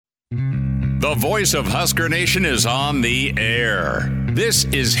The voice of Husker Nation is on the air. This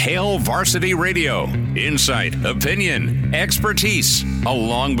is Hail Varsity Radio. Insight, opinion, expertise,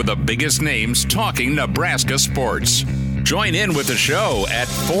 along with the biggest names talking Nebraska sports. Join in with the show at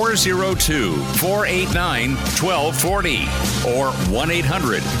 402-489-1240 or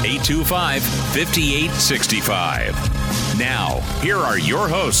 1-800-825-5865. Now, here are your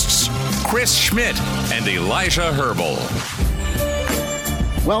hosts, Chris Schmidt and Elijah Herbal.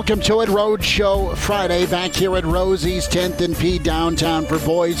 Welcome to it, Road Show Friday, back here at Rosie's 10th and P downtown for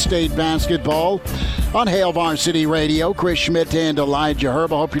Boys State basketball on Hail Varsity Radio. Chris Schmidt and Elijah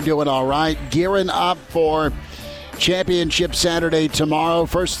Herbal. Hope you're doing all right. Gearing up for Championship Saturday tomorrow.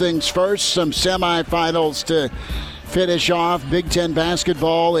 First things first, some semifinals to finish off. Big Ten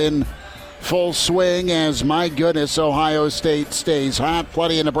basketball in full swing as, my goodness, Ohio State stays hot.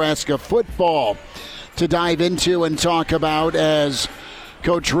 Plenty of Nebraska football to dive into and talk about as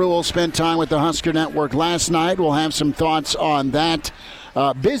Coach Rhule spent time with the Husker Network last night. We'll have some thoughts on that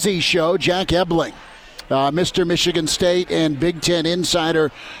busy show. Jack Ebling, Mr. Michigan State and Big Ten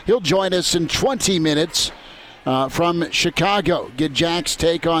insider, he'll join us in 20 minutes from Chicago. Get Jack's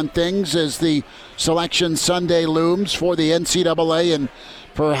take on things as the Selection Sunday looms for the NCAA and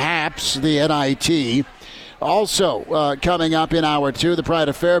perhaps the NIT. Also coming up in hour two, the pride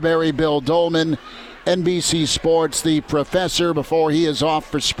of Fairbury, Bill Dolman, NBC Sports, the professor, before he is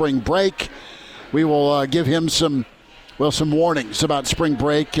off for spring break. We will give him some warnings about spring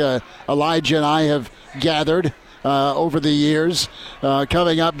break. Elijah and I have gathered over the years.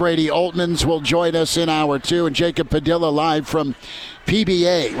 Coming up, Brady Oltmans will join us in hour two, and Jacob Padilla live from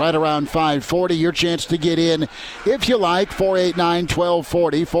PBA right around 5:40. Your chance to get in, if you like,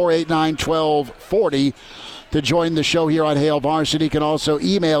 489-1240, 489-1240. To join the show here on Hail Varsity. You can also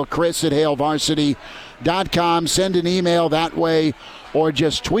email Chris at hailvarsity.com. Send an email that way, or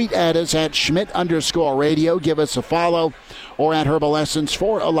just tweet at us at Schmidt_radio. Give us a follow, or at Herbal Essence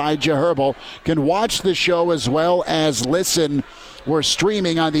for Elijah Herbal. Can watch the show as well as listen. We're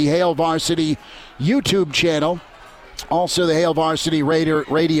streaming on the Hail Varsity YouTube channel. Also, the Hail Varsity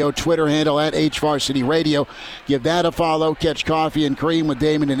Radio Twitter handle at HVarsity Radio. Give that a follow. Catch Coffee and Cream with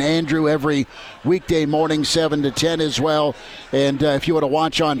Damon and Andrew every weekday morning, 7 to 10 as well. And if you want to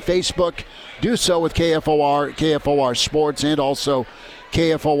watch on Facebook, do so with KFOR Sports, and also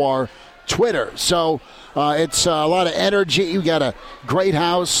KFOR Twitter. So it's a lot of energy. We got a great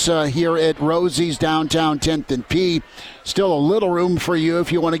house here at Rosie's downtown 10th and P. Still a little room for you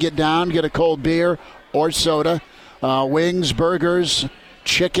if you want to get down, get a cold beer or soda. Wings, burgers,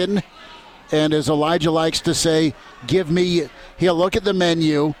 chicken, and as Elijah likes to say, he'll look at the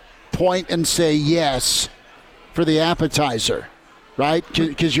menu, point and say yes for the appetizer, right?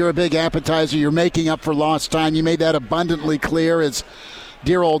 Because you're a big appetizer. You're making up for lost time. You made that abundantly clear as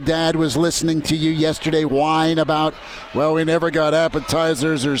dear old dad was listening to you yesterday whine about, well, we never got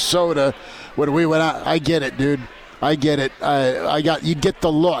appetizers or soda when we went out. I get it, dude. I get it. You get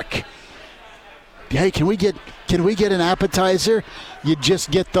the look. Hey, can we get an appetizer? You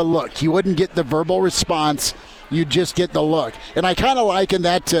just get the look. You wouldn't get the verbal response. You just get the look. And I kind of liken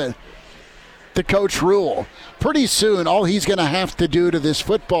that to Coach Rhule. Pretty soon, all he's going to have to do to this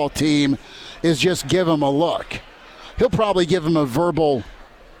football team is just give him a look. He'll probably give him a verbal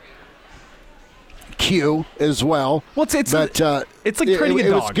cue as well. Well, it's like training a dog.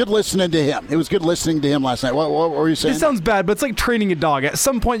 It was good listening to him. It was good listening to him last night. What were you saying? It sounds bad, but it's like training a dog. At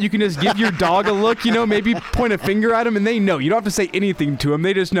some point, you can just give your dog a look, maybe point a finger at him, and they know. You don't have to say anything to them.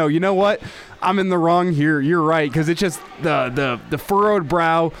 They just know, you know what? I'm in the wrong here. You're right, because it's just the furrowed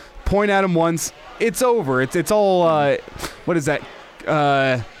brow, point at him once. It's over. It's all, what is that?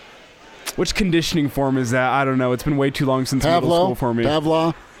 Which conditioning form is that? I don't know. It's been way too long since middle school for me.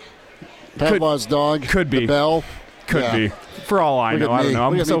 Pavlov's dog. Could be. The bell. Could be. For all I know. I don't know.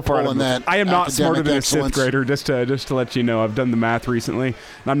 I'm so far in that. I am not smarter than a sixth grader, just to let you know. I've done the math recently,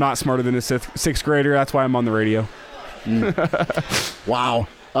 and I'm not smarter than a sixth grader. That's why I'm on the radio. Wow.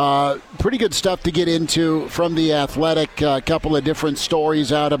 Pretty good stuff to get into from The Athletic. A couple of different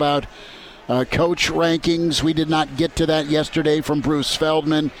stories out about coach rankings. We did not get to that yesterday from Bruce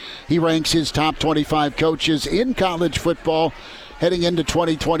Feldman. He ranks his top 25 coaches in college football heading into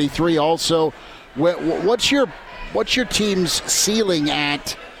 2023. Also, what's your team's ceiling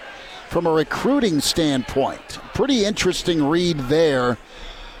at from a recruiting standpoint? Pretty interesting read there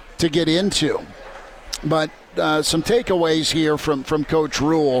to get into. But some takeaways here from Coach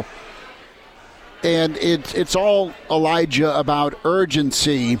Rhule. And it's all, Elijah, about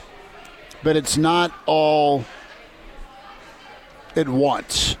urgency, but it's not all at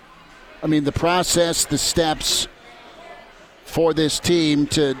once. I mean, the process, the steps, for this team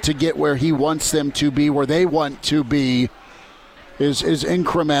to get where he wants them to be, where they want to be, is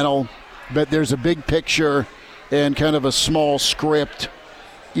incremental. But there's a big picture and kind of a small script.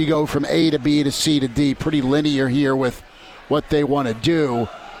 You go from A to B to C to D, pretty linear here with what they want to do.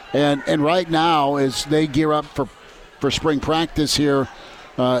 And right now, as they gear up for spring practice here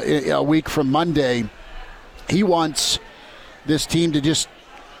a week from Monday, he wants this team to just,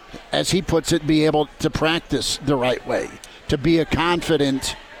 as he puts it, be able to practice the right way, to be a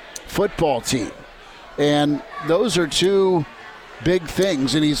confident football team. And those are two big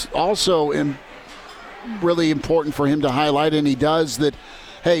things. And he's also really important for him to highlight, and he does, that,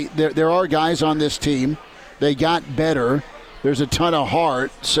 hey, there are guys on this team. They got better. There's a ton of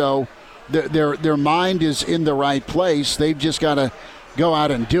heart. So their mind is in the right place. They've just got to go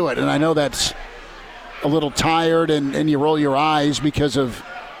out and do it. And I know that's a little tired, and you roll your eyes because of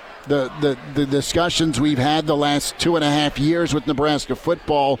the discussions we've had the last 2.5 years with Nebraska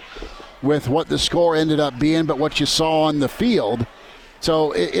football, with what the score ended up being, but what you saw on the field.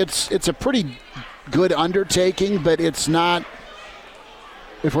 So it's a pretty good undertaking, but it's not,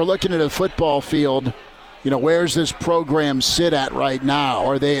 if we're looking at a football field, where's this program sit at right now?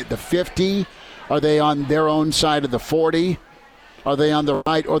 Are they at the 50? Are they on their own side of the 40? Are they on the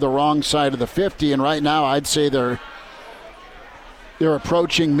right or the wrong side of the 50? And right now I'd say they're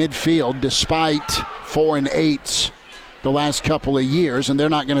approaching midfield, despite 4 and 8s the last couple of years. And they're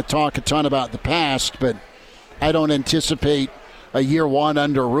not going to talk a ton about the past, but I don't anticipate a year one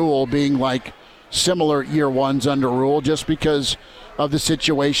under Rule being like similar year ones under Rule, just because of the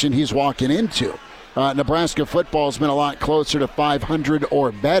situation he's walking into. Nebraska football has been a lot closer to 500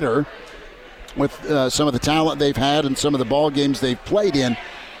 or better with some of the talent they've had and some of the ball games they've played in,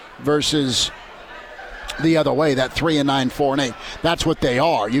 versus the other way, that 3-9, 4-8. That's what they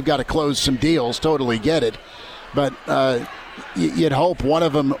are. You've got to close some deals. Totally get it. But you'd hope one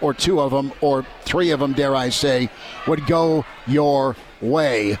of them or two of them or three of them, dare I say, would go your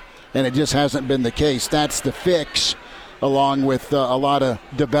way. And it just hasn't been the case. That's the fix, along with a lot of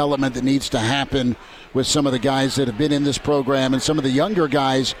development that needs to happen with some of the guys that have been in this program and some of the younger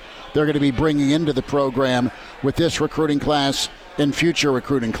guys they're going to be bringing into the program with this recruiting class and future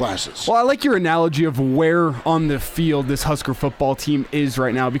recruiting classes. Well, I like your analogy of where on the field this Husker football team is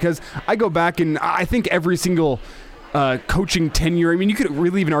right now, because I go back and I think every single coaching tenure, I mean, you could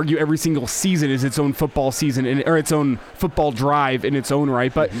really even argue every single season is its own football season or its own football drive in its own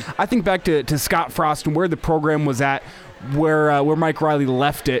right. But I think back to Scott Frost and where the program was at, where Mike Riley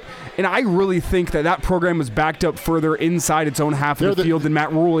left it, and I really think that program was backed up further inside its own half of the field than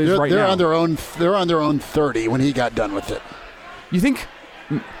Matt Rule is right now. They're on their own 30 when he got done with it. You think?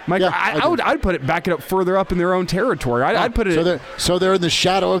 Mike, yeah, I'd put it, back it up further up in their own territory. I'd put it. So they're in the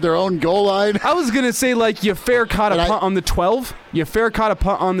shadow of their own goal line. I was gonna say, like, you fair caught a punt on the 12. You fair caught a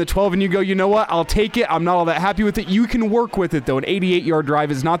punt on the 12, and you go, you know what? I'll take it. I'm not all that happy with it. You can work with it though. An 88-yard drive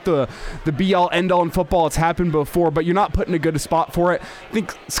is not the be all end all in football. It's happened before, but you're not put in a good spot for it. I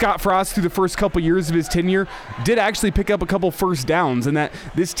think Scott Frost, through the first couple years of his tenure, did actually pick up a couple first downs, and that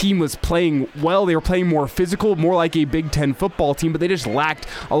this team was playing well. They were playing more physical, more like a Big Ten football team, but they just lacked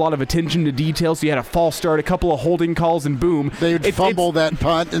a lot of attention to detail. So you had a false start, a couple of holding calls, and boom. They'd fumble that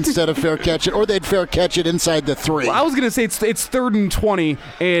punt instead of fair catch it, or they'd fair catch it inside the 3. Well, I was going to say it's 3rd and 20,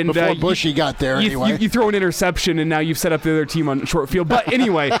 and before Bushy got there anyway. You throw an interception, and now you've set up the other team on short field. But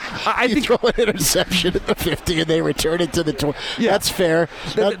anyway, I think throw an interception at the 50, and they return it to the 20. Yeah, that's fair.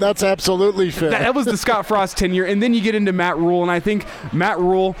 That's absolutely fair. That was the Scott Frost tenure, and then you get into Matt Rule, and I think Matt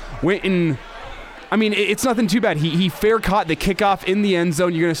Rule went in. I mean, it's nothing too bad. He fair caught the kickoff in the end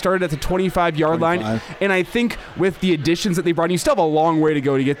zone. You're going to start it at the 25-yard line. And I think with the additions that they brought in, you still have a long way to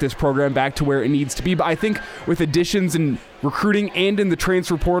go to get this program back to where it needs to be. But I think with additions in recruiting and in the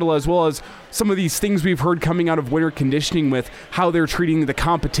transfer portal, as well as some of these things we've heard coming out of winter conditioning with how they're treating the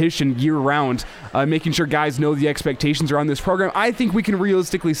competition year-round, making sure guys know the expectations around this program, I think we can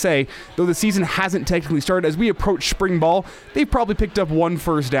realistically say, though the season hasn't technically started, as we approach spring ball, they've probably picked up one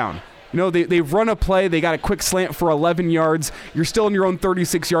first down. You know, they've run a play. They got a quick slant for 11 yards. You're still in your own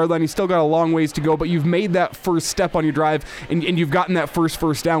 36-yard line. You still got a long ways to go, but you've made that first step on your drive, and you've gotten that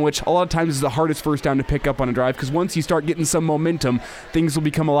first down, which a lot of times is the hardest first down to pick up on a drive, because once you start getting some momentum, things will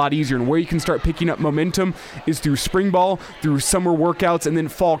become a lot easier. And where you can start picking up momentum is through spring ball, through summer workouts, and then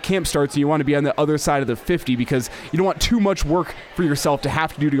fall camp starts, and you want to be on the other side of the 50, because you don't want too much work for yourself to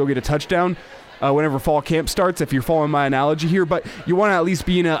have to do to go get a touchdown. Whenever fall camp starts, if you're following my analogy here, but you want to at least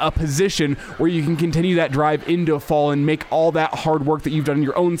be in a position where you can continue that drive into fall and make all that hard work that you've done on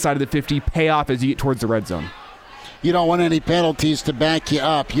your own side of the 50 pay off as you get towards the red zone. You don't want any penalties to back you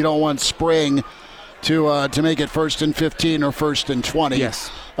up. You don't want spring to make it 1st and 15 or 1st and 20.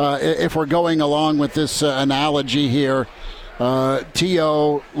 Yes. If we're going along with this analogy here,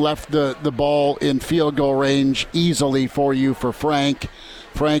 T.O. left the ball in field goal range easily for you for Frank.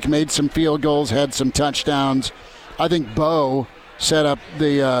 Frank made some field goals, had some touchdowns. I think Bo set up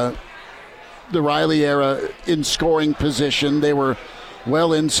the Riley era in scoring position. They were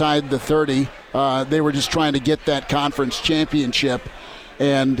well inside the 30. They were just trying to get that conference championship.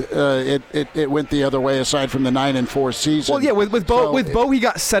 And it went the other way aside from the 9-4 season. Well, yeah, with Bo, he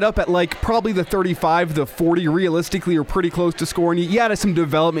got set up at like probably the 35, the 40, realistically, or pretty close to scoring. You had some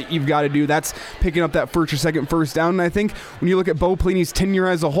development you've got to do. That's picking up that first or second first down. And I think when you look at Bo Pelini's tenure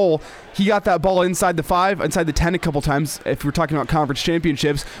as a whole, he got that ball inside the 5, inside the 10 a couple times, if we're talking about conference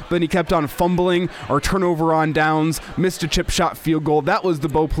championships, but then he kept on fumbling or turnover on downs, missed a chip shot field goal. That was the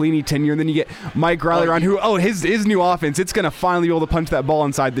Bo Pelini tenure. And then you get Mike Riley on, his new offense, it's going to finally be able to punch that ball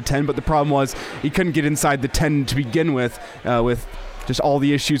inside the 10, but the problem was he couldn't get inside the 10 to begin with just all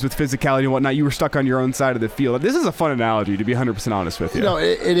the issues with physicality and whatnot. You were stuck on your own side of the field. This is a fun analogy, to be 100% honest with you.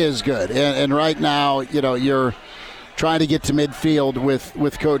 It is good. And right now, you're trying to get to midfield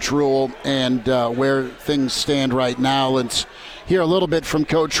with Coach Rule and where things stand right now. Let's hear a little bit from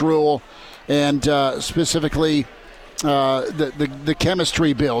Coach Rule and specifically the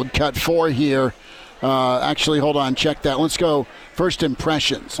chemistry build, cut 4 here. Actually, hold on, check that. Let's go first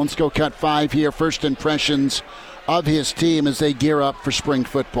impressions. Let's go cut 5 here. First impressions of his team as they gear up for spring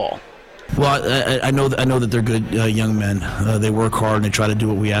football. Well, I know that they're good young men. They work hard and they try to do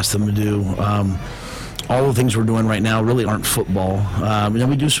what we ask them to do. All the things we're doing right now really aren't football.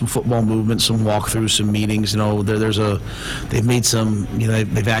 We do some football movements, some walkthroughs, some meetings. They've made some.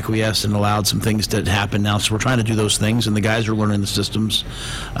 They've acquiesced and allowed some things to happen now. So we're trying to do those things, and the guys are learning the systems.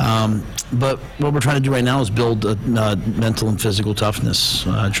 But what we're trying to do right now is build mental and physical toughness.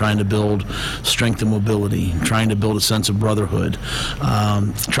 Trying to build strength and mobility. Trying to build a sense of brotherhood.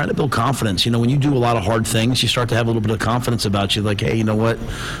 Trying to build confidence. When you do a lot of hard things, you start to have a little bit of confidence about you. Like, hey, you know what?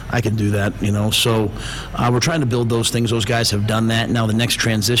 I can do that. So. We're trying to build those things. Those guys have done that. Now the next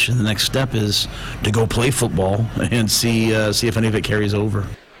transition, the next step is to go play football and see if any of it carries over.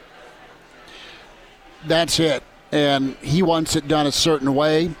 That's it. And he wants it done a certain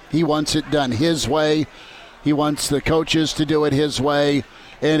way. He wants it done his way. He wants the coaches to do it his way.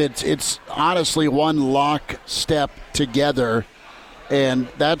 And it's honestly one lock step together. And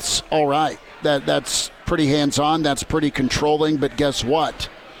that's all right. That's pretty hands-on. That's pretty controlling. But guess what?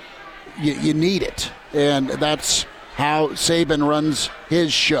 You need it. And that's how Saban runs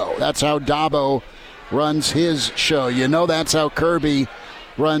his show. That's how Dabo runs his show. That's how Kirby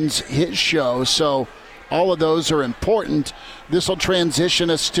runs his show. So all of those are important. This will transition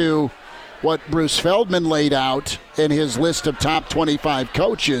us to what Bruce Feldman laid out in his list of top 25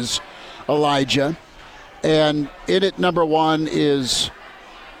 coaches, Elijah. And in it, number 1 is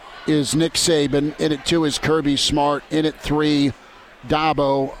Nick Saban. In it, 2 is Kirby Smart. In it, 3,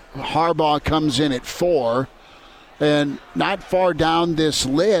 Dabo. Harbaugh comes in at 4. And not far down this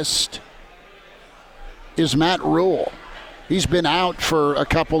list is Matt Rule. He's been out for a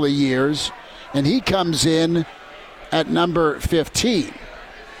couple of years, and he comes in at number 15.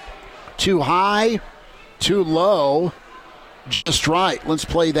 Too high, too low, just right. Let's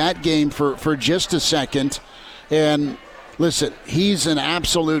play that game for just a second. And listen, he's an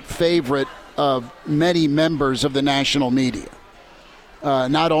absolute favorite of many members of the national media.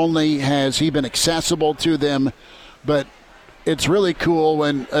 Not only has he been accessible to them, but it's really cool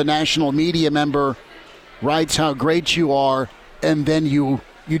when a national media member writes how great you are and then you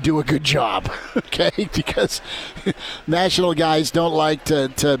do a good job, okay? Because national guys don't like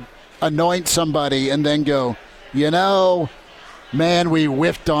to anoint somebody and then go, man, we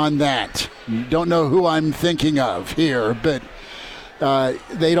whiffed on that. Don't know who I'm thinking of here, but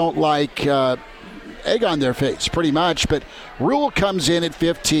they don't like egg on their face, pretty much. But Rule comes in at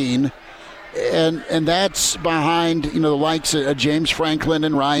 15, and that's behind the likes of James Franklin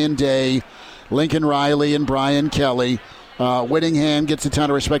and Ryan Day, Lincoln Riley and Brian Kelly. Whittingham gets a ton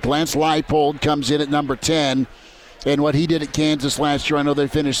of respect. Lance Leipold comes in at number 10. And what he did at Kansas last year, I know they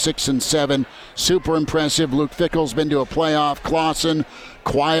finished 6-7. Super impressive. Luke Fickell's been to a playoff. Clausen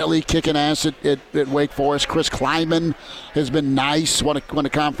quietly kicking ass at Wake Forest. Chris Kleiman has been nice. Won a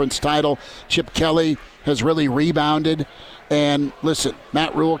conference title. Chip Kelly has really rebounded. And listen,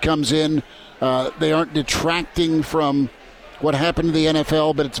 Matt Rule comes in. They aren't detracting from what happened to the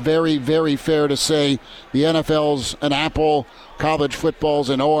NFL, but it's very, very fair to say the NFL's an apple, college football's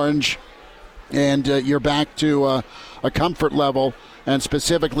an orange. and you're back to a comfort level, and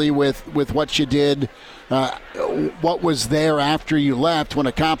specifically with what you did, what was there after you left when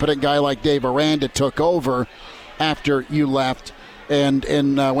a competent guy like Dave Aranda took over after you left and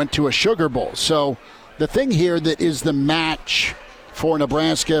went to a Sugar Bowl. So the thing here that is the match for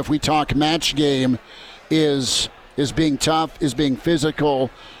Nebraska, if we talk match game, is being tough, is being physical,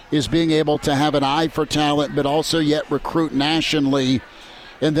 is being able to have an eye for talent, but also yet recruit nationally,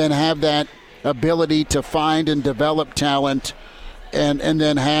 and then have that ability to find and develop talent, and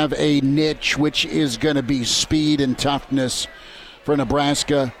then have a niche which is going to be speed and toughness for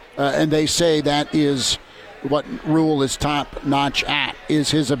Nebraska. And they say that is what Rhule is top-notch at,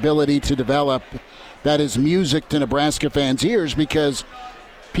 is his ability to develop. That is music to Nebraska fans' ears, because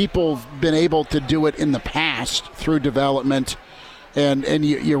people have been able to do it in the past through development, and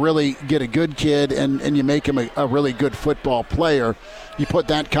you really get a good kid and you make him a really good football player. You put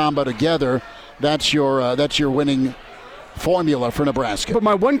that combo together, that's your winning formula for Nebraska. But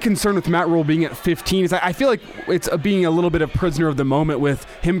my one concern with Matt Rhule being at 15 is I feel like it's being a little bit of prisoner of the moment with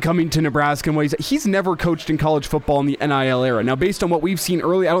him coming to Nebraska in ways. He's never coached in college football in the NIL era. Now, based on what we've seen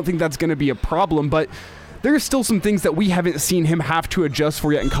early, I don't think that's going to be a problem, but there's still some things that we haven't seen him have to adjust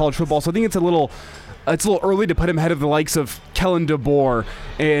for yet in college football. So I think it's a little early to put him ahead of the likes of Kellen DeBoer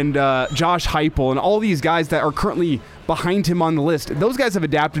and Josh Heupel and all these guys that are currently behind him on the list. Those guys have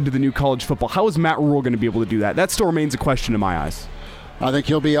adapted to the new college football. How is Matt Rhule going to be able to do that? That still remains a question in my eyes. I think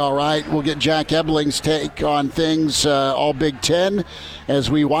he'll be all right. We'll get Jack Ebling's take on things, all Big Ten,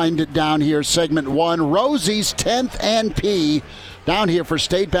 as we wind it down here. Segment 1, Rosie's 10th and P down here for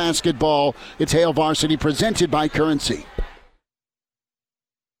state basketball. It's Hail Varsity presented by Currency.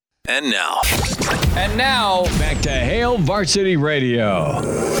 And now, back to Hail Varsity Radio.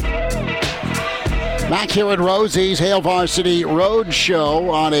 Back here at Rosie's Hail Varsity Road Show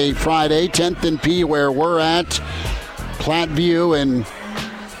on a Friday, 10th and P, where we're at. Platteview and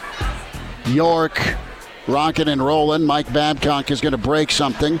York rocking and rolling. Mike Babcock is going to break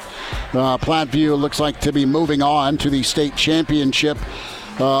something. Platteview looks like to be moving on to the state championship.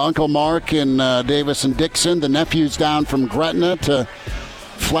 Uncle Mark and Davis and Dixon, the nephews down from Gretna, to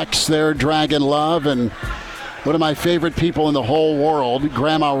flex their Dragon love. And one of my favorite people in the whole world,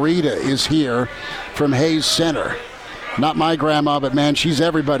 Grandma Rita, is here from Hayes Center. Not my grandma, but man, she's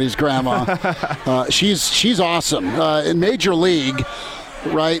everybody's grandma. She's awesome. In Major League,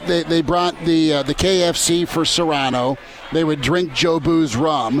 right, they brought the KFC for Serrano. They would drink Jobu's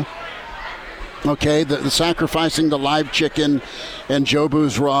rum. Okay, the sacrificing the live chicken and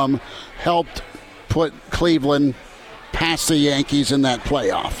Jobu's rum helped put Cleveland past the Yankees in that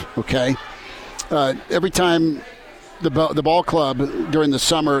playoff. Okay, every time the ball club during the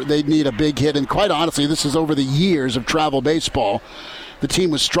summer, they'd need a big hit. And quite honestly, this is over the years of travel baseball. The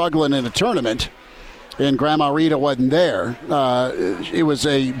team was struggling in a tournament, and Grandma Rita wasn't there. It was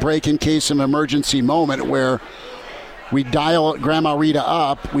a break-in-case of emergency moment where we'd dial Grandma Rita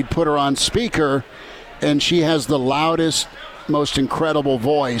up, we'd put her on speaker, and she has the loudest, most incredible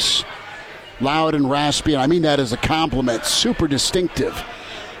voice, loud and raspy. And I mean that as a compliment, super distinctive.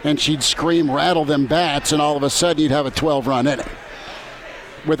 And she'd scream, rattle them bats, and all of a sudden you'd have a 12-run inning.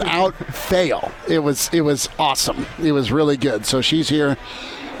 Without fail. It was awesome. It was really good. So she's here.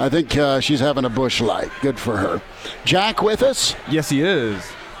 I think she's having a Busch Light. Good for her. Jack with us? Yes, he is.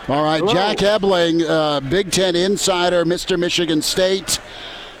 All right, hello. Jack Ebling, Big Ten insider, Mr. Michigan State,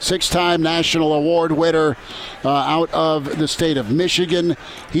 6-time national award winner out of the state of Michigan.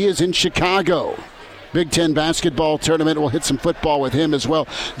 He is in Chicago. Big Ten basketball tournament. We'll hit some football with him as well.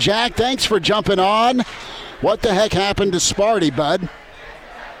 Jack, thanks for jumping on. What the heck happened to Sparty, bud?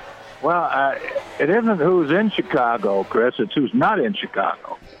 Well, it isn't who's in Chicago, Chris. It's who's not in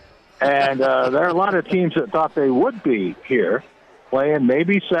Chicago. And there are a lot of teams that thought they would be here, playing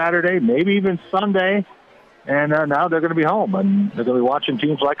maybe Saturday, maybe even Sunday. And now they're going to be home. And they're going to be watching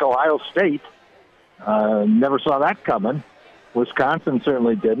teams like Ohio State. Never saw that coming. Wisconsin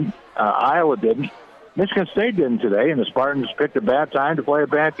certainly didn't. Iowa didn't. Michigan State didn't today, and the Spartans picked a bad time to play a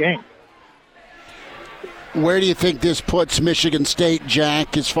bad game. Where do you think this puts Michigan State,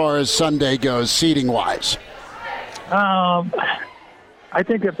 Jack, as far as Sunday goes, seeding-wise? I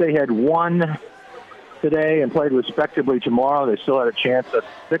think if they had won today and played respectably tomorrow, they still had a chance at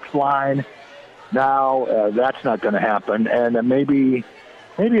 6th line. Now that's not going to happen, and maybe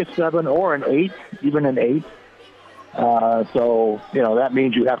a 7 or an 8, even an 8. So that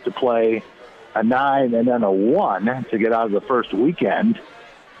means you have to play a 9 and then a 1 to get out of the first weekend.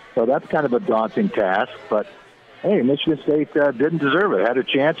 So that's kind of a daunting task. But, hey, Michigan State didn't deserve it. Had a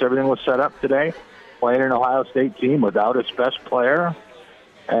chance. Everything was set up today. Playing an Ohio State team without its best player.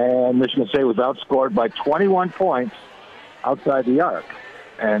 And and Michigan State was outscored by 21 points outside the arc.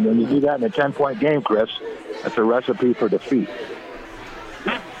 And when you do that in a 10-point game, Chris, that's a recipe for defeat.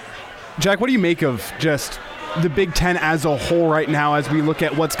 Jack, what do you make of just the Big Ten as a whole right now as we look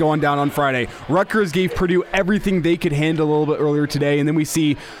at what's going down on Friday? Rutgers gave Purdue everything they could handle a little bit earlier today, and then we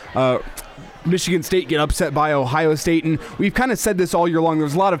see Michigan State get upset by Ohio State. And we've kind of said this all year long.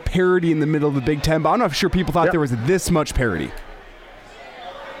 There's a lot of parity in the middle of the Big Ten, but I'm not sure people thought there was this much parity.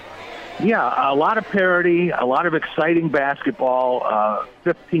 Yeah, a lot of parity, a lot of exciting basketball.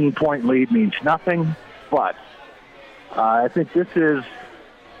 15-point lead means nothing, but I think this is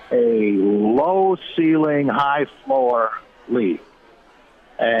a low-ceiling, high-floor league.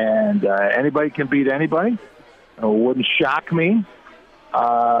 And anybody can beat anybody. It wouldn't shock me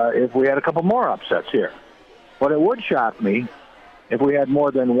if we had a couple more upsets here. But it would shock me if we had more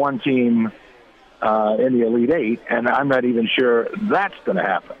than one team in the Elite Eight, and I'm not even sure that's going to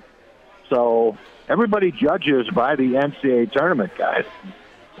happen. So everybody judges by the NCAA tournament, guys.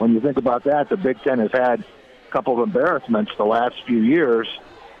 When you think about that, the Big Ten has had a couple of embarrassments the last few years.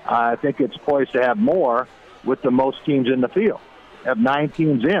 I think it's poised to have more with the most teams in the field. Have 9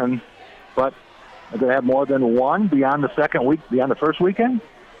 teams in, but are going to have more than one beyond the first weekend?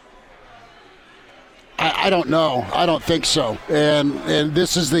 I don't know. I don't think so. And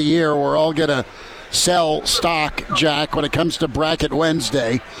this is the year we're all going to sell stock, Jack, when it comes to Bracket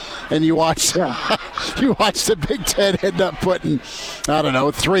Wednesday. And you watch you watch the Big Ten end up putting,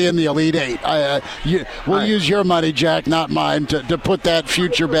 3 in the Elite Eight. We'll use your money, Jack, not mine, to put that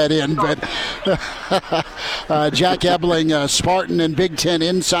future bet in. But Jack Ebling, Spartan and Big Ten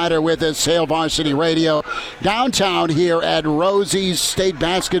Insider with us, Hail Varsity Radio. Downtown here at Rosie's State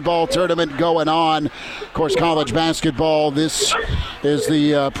Basketball Tournament going on. Of course, college basketball, this is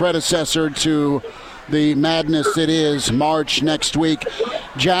the predecessor to the madness that is March next week.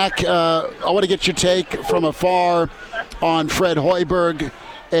 Jack, I want to get your take from afar on Fred Hoiberg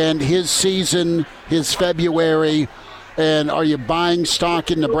and his season, his February, and are you buying stock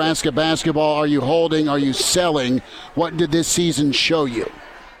in Nebraska basketball? Are you holding? Are you selling? What did this season show you?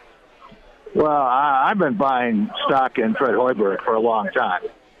 Well, I've been buying stock in Fred Hoiberg for a long time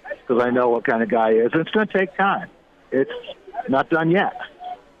because I know what kind of guy he is. It's going to take time. It's not done yet.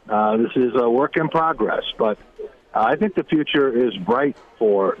 This is a work in progress, but I think the future is bright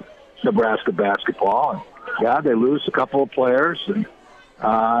for Nebraska basketball. And, yeah, they lose a couple of players, and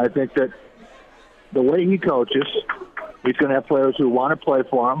I think that the way he coaches, he's going to have players who want to play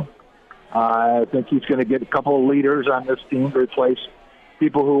for him. I think he's going to get a couple of leaders on this team to replace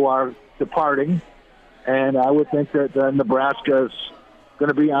people who are departing, and I would think that Nebraska's going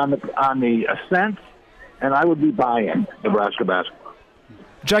to be on the ascent, and I would be buying Nebraska basketball.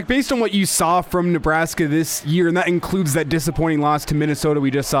 Jack, based on what you saw from Nebraska this year, and that includes that disappointing loss to Minnesota we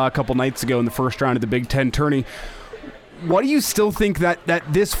just saw a couple nights ago in the first round of the Big Ten tourney, what do you still think that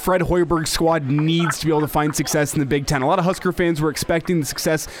this Fred Hoiberg squad needs to be able to find success in the Big Ten? A lot of Husker fans were expecting the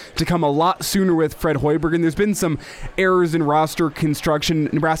success to come a lot sooner with Fred Hoiberg, and there's been some errors in roster construction.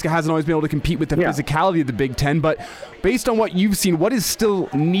 Nebraska hasn't always been able to compete with the physicality of the Big Ten, but based on what you've seen, what is still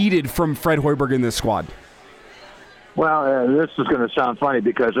needed from Fred Hoiberg in this squad? Well, this is going to sound funny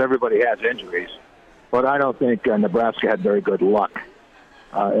because everybody has injuries, but I don't think Nebraska had very good luck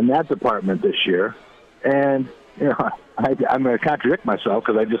in that department this year. And, I'm going to contradict myself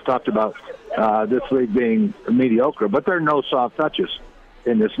because I just talked about this league being mediocre, but there are no soft touches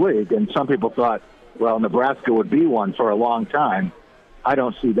in this league. And some people thought, well, Nebraska would be one for a long time. I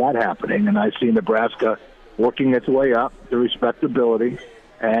don't see that happening, and I see Nebraska working its way up to respectability,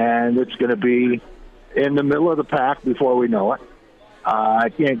 and it's going to be in the middle of the pack before we know it. I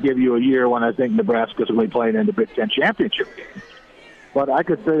can't give you a year when I think Nebraska's going to be playing in the Big Ten championship game. But I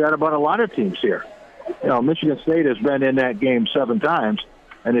could say that about a lot of teams here. Michigan State has been in that game 7 times,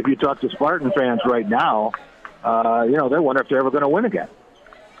 and if you talk to Spartan fans right now, they wonder if they're ever going to win again.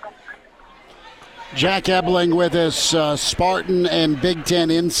 Jack Ebling with us, Spartan and Big Ten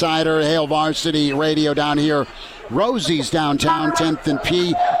Insider, Hail Varsity Radio down here. Rosie's downtown, 10th and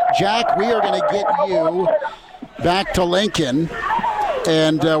P. Jack, we are going to get you back to Lincoln,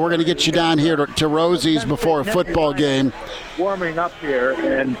 and we're going to get you down here to Rosie's before a football game. Warming up here,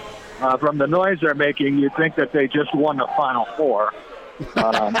 and from the noise they're making, you'd think that they just won the Final Four.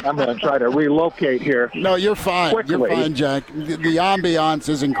 I'm going to try to relocate here. No, you're fine. Quickly. You're fine, Jack. The ambiance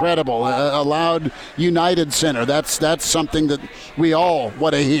is incredible. A loud United Center. That's something that we all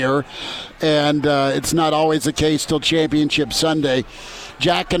want to hear, and it's not always the case till Championship Sunday.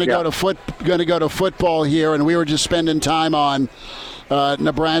 Jack going to go to football here, and we were just spending time on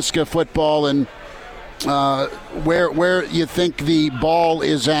Nebraska football, and where you think the ball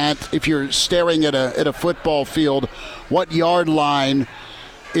is at. If you're staring at a football field, what yard line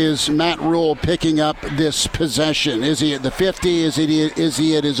is Matt Rhule picking up this possession? Is he at the 50? Is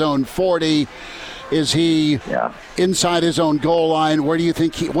he at his own 40? Is he inside his own goal line? What do you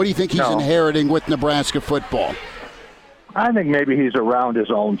think he's inheriting with Nebraska football? I think maybe he's around his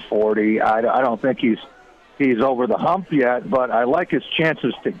own 40. I don't think he's over the hump yet, but I like his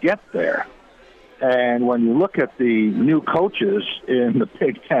chances to get there. And when you look at the new coaches in the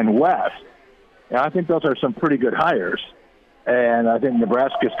Big Ten West, I think those are some pretty good hires. And I think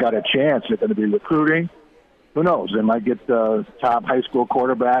Nebraska's got a chance. They're going to be recruiting. Who knows? They might get the top high school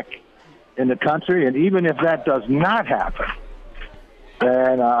quarterback in the country. And even if that does not happen,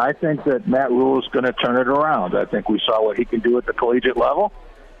 then I think that Matt Rhule is going to turn it around. I think we saw what he can do at the collegiate level.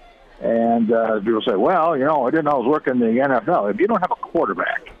 And people say, well, I didn't know I was working in the NFL. If you don't have a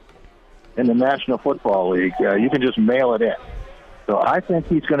quarterback in the National Football League, you can just mail it in. So I think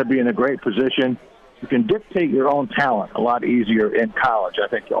he's going to be in a great position. You can dictate your own talent a lot easier in college. I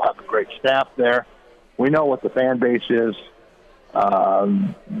think you'll have a great staff there. We know what the fan base is.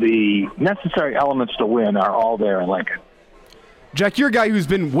 The necessary elements to win are all there in Lincoln. Jack, you're a guy who's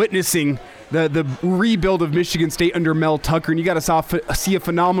been witnessing the rebuild of Michigan State under Mel Tucker, and you got to see a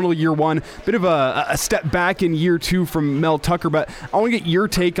phenomenal year one, bit of a step back in year two from Mel Tucker, but I want to get your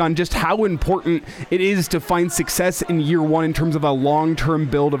take on just how important it is to find success in year one in terms of a long-term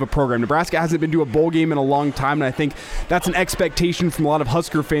build of a program. Nebraska hasn't been to a bowl game in a long time, and I think that's an expectation from a lot of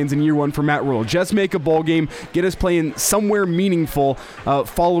Husker fans in year one for Matt Rhule. Just make a bowl game, get us playing somewhere meaningful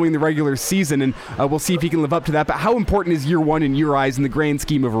following the regular season, and we'll see if he can live up to that. But how important is year one in your eyes in the grand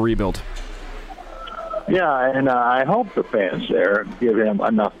scheme of a rebuild? Yeah, and I hope the fans there give him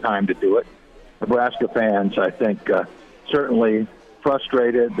enough time to do it. Nebraska fans, I think, certainly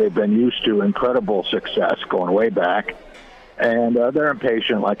frustrated. They've been used to incredible success going way back, and they're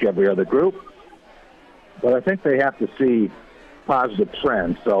impatient like every other group. But I think they have to see positive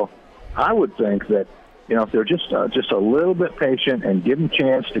trends. So I would think that, if they're just a little bit patient and give him a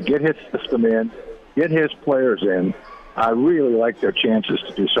chance to get his system in, get his players in, I really like their chances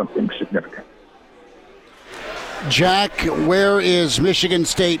to do something significant. Jack, where is Michigan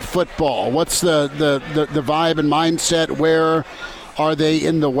State football? What's the vibe and mindset? Where are they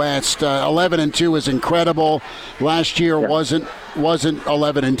in the West? 11-2 is incredible. Last year wasn't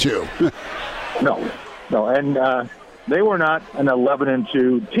 11-2. No, and they were not an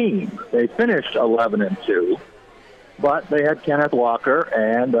 11-2 team. They finished 11-2, but they had Kenneth Walker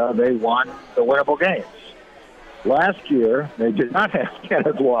and they won the winnable games. Last year they did not have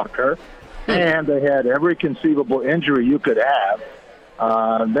Kenneth Walker. And they had every conceivable injury you could have.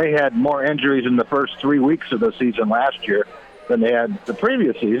 They had more injuries in the first 3 weeks of the season last year than they had the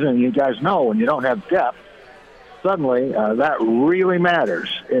previous season. And you guys know when you don't have depth, suddenly that really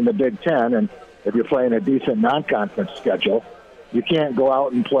matters in the Big Ten. And if you're playing a decent non-conference schedule, you can't go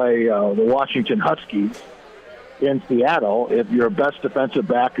out and play the Washington Huskies in Seattle if your best defensive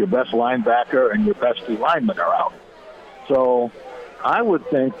back, your best linebacker, and your best two linemen are out. So I would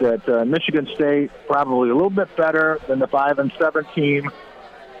think that Michigan State probably a little bit better than the 5-7 team.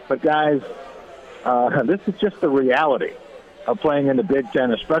 But guys, this is just the reality of playing in the Big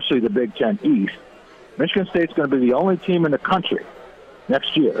Ten, especially the Big Ten East. Michigan State's going to be the only team in the country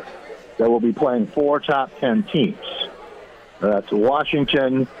next year that will be playing 4 top 10 teams. That's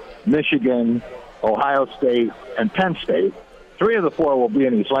Washington, Michigan, Ohio State, and Penn State. 3 of the 4 will be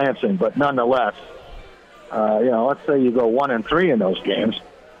in East Lansing, but nonetheless, let's say you go 1-3 in those games.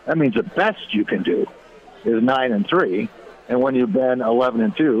 That means the best you can do is 9-3. And when you've been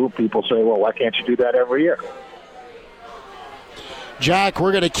 11-2, people say, well, why can't you do that every year? Jack,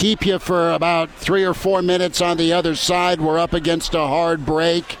 we're going to keep you for about 3 or 4 minutes on the other side. We're up against a hard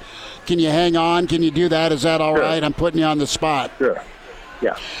break. Can you hang on? Can you do that? Is that all right? I'm putting you on the spot. Sure.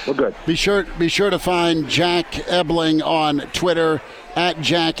 Yeah, we're good. Be sure to find Jack Ebling on Twitter, at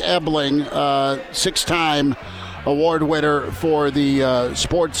Jack Ebling, 6-time award winner for the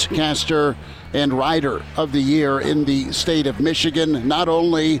Sportscaster and Writer of the Year in the state of Michigan. Not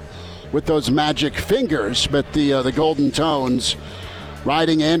only with those magic fingers, but the golden tones,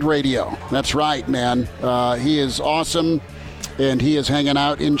 writing and radio. That's right, man. He is awesome, and he is hanging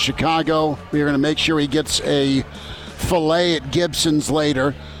out in Chicago. We're going to make sure he gets a filet at Gibson's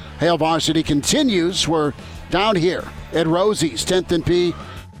later. Hail Varsity continues. We're down here at Rosie's, 10th and P,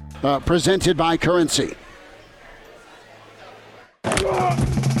 presented by Currency.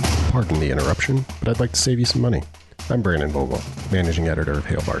 Pardon the interruption, but I'd like to save you some money. I'm Brandon Vogel, managing editor of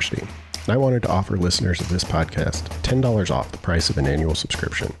Hail Varsity, and I wanted to offer listeners of this podcast $10 off the price of an annual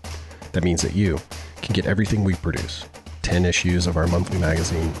subscription. That means that you can can get everything we produce. 10 issues of our monthly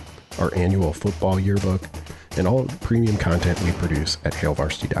magazine, our annual football yearbook, and all the premium content we produce at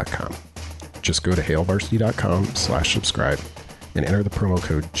HailVarsity.com. Just go to HailVarsity.com/subscribe and enter the promo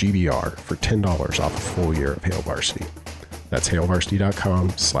code GBR for $10 off a full year of Hail Varsity. That's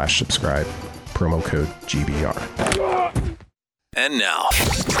HailVarsity.com/subscribe, promo code GBR. And now,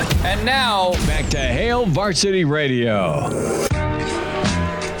 back to Hail Varsity Radio.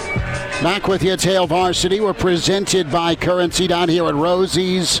 Back with you, it's Hail Varsity. We're presented by Currency down here at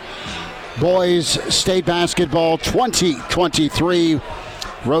Rosie's. Boys State Basketball 2023.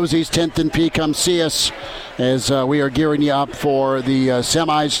 Rosie's 10th and P. Come see us as we are gearing you up for the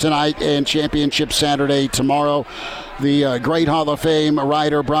semis tonight and championship Saturday tomorrow. The great Hall of Fame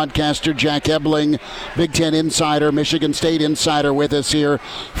writer, broadcaster Jack Ebling, Big Ten insider, Michigan State insider with us here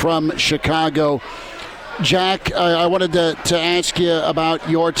from Chicago. Jack, I wanted to ask you about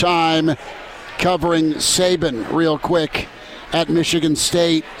your time covering Saban real quick at Michigan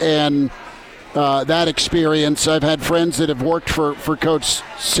State and that experience. I've had friends that have worked for Coach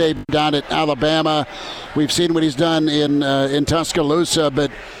Saban down at Alabama. We've seen what he's done in Tuscaloosa, but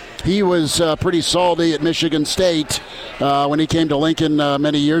he was pretty salty at Michigan State when he came to Lincoln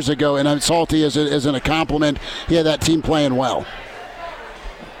many years ago, and I'm salty as in a compliment. He had that team playing well.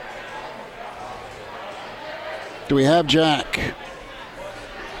 Do we have Jack?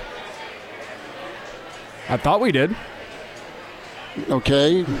 I thought we did.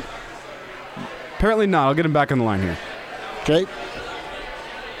 Okay. Apparently not. I'll get him back on the line here. Okay.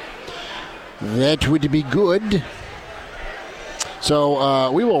 That would be good. So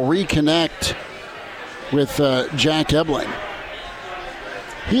we will reconnect with Jack Ebling.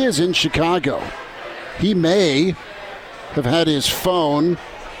 He is in Chicago. He may have had his phone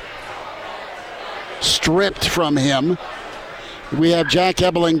stripped from him. We have Jack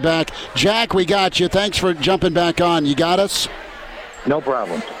Ebling back. Jack, we got you. Thanks for jumping back on. You got us? No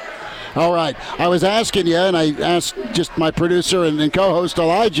problem. All right. I was asking you, and I asked just my producer and co-host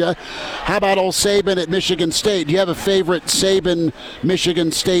Elijah, how about old Saban at Michigan State? Do you have a favorite Saban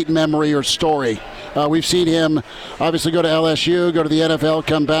Michigan State memory or story? We've seen him obviously go to LSU, go to the NFL,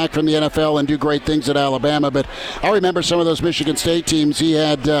 come back from the NFL, and do great things at Alabama. But I remember some of those Michigan State teams. He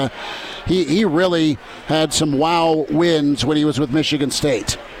had he really had some wow wins when he was with Michigan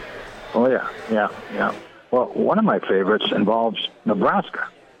State. Oh, yeah. Well, one of my favorites involves Nebraska.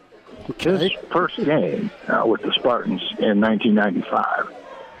 Okay. His first game with the Spartans in 1995,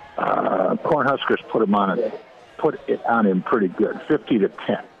 Cornhuskers put it on him pretty good,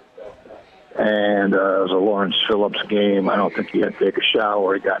 50-10. And it was a Lawrence Phillips game. I don't think he had to take a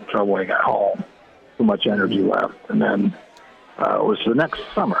shower. He got in trouble when he got home. Too much energy left. And then it was the next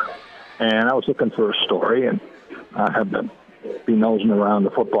summer. And I was looking for a story, and I happened to be nosing around the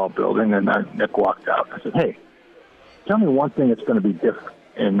football building, and Nick walked out. I said, hey, tell me one thing that's going to be different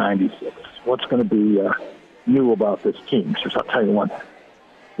in 96. What's going to be new about this team? He says, I'll tell you one thing.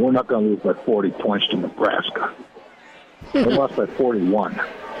 We're not going to lose by 40 points to Nebraska. They lost by 41.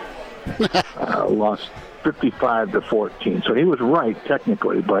 Lost 55-14. So he was right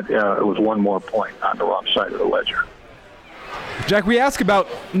technically, but it was one more point on the wrong side of the ledger. Jack, we ask about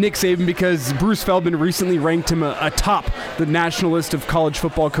Nick Saban because Bruce Feldman recently ranked him atop the national list of college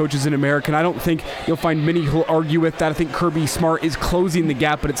football coaches in America, and I don't think you'll find many who'll argue with that. I think Kirby Smart is closing the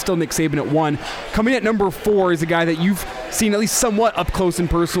gap, but it's still Nick Saban at 1. Coming at number 4 is a guy that you've seen at least somewhat up close and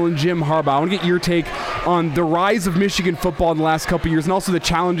personal in Jim Harbaugh. I want to get your take on the rise of Michigan football in the last couple of years and also the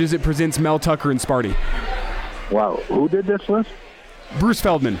challenges it presents Mel Tucker and Sparty. Wow, who did this list? Bruce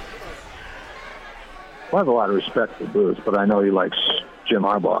Feldman. I have a lot of respect for Bruce, but I know he likes Jim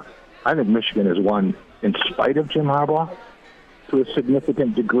Harbaugh. I think Michigan has won in spite of Jim Harbaugh to a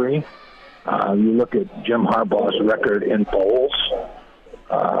significant degree. You look at Jim Harbaugh's record in bowls.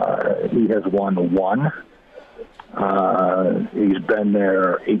 He has won 1. He's been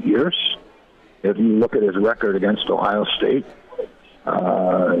there 8 years. If you look at his record against Ohio State,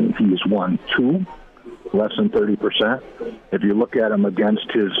 he's won 2, less than 30%. If you look at him against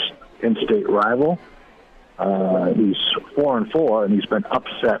his in-state rival, he's 4-4, and he's been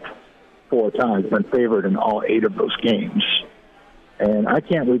upset 4 times, been favored in all 8 of those games. And I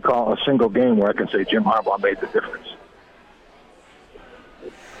can't recall a single game where I can say Jim Harbaugh made the difference.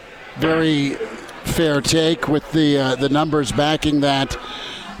 Very fair take with the numbers backing that.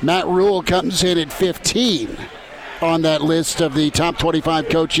 Matt Rhule comes in at 15 on that list of the top 25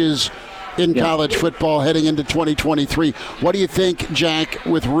 coaches in college football heading into 2023. What do you think, Jack,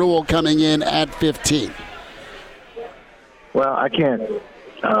 with Rhule coming in at 15? Well, I can't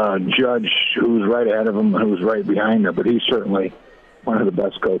judge who's right ahead of him and who's right behind him, but he's certainly one of the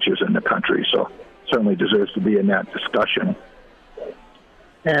best coaches in the country. So certainly deserves to be in that discussion.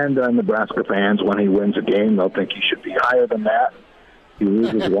 And Nebraska fans, when he wins a game, they'll think he should be higher than that. If he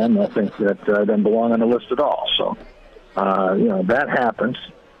loses one, they'll think that doesn't belong on the list at all. So, that happens.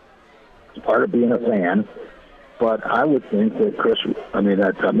 It's part of being a fan. But I would think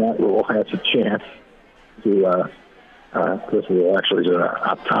that Matt Rule has a chance to Chris Rule actually is an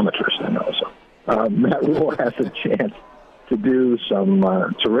optometrist, I know. So Matt Rule has a chance to do some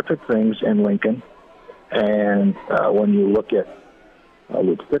terrific things in Lincoln. And when you look at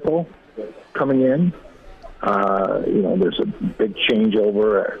Luke Fickell coming in, there's a big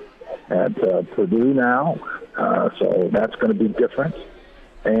changeover at Purdue now. So that's going to be different.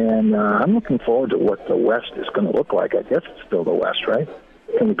 And I'm looking forward to what the West is going to look like. I guess it's still the West, right?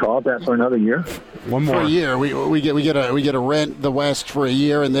 Can we call it that for another year? One more. For a year. We get to rent the West for a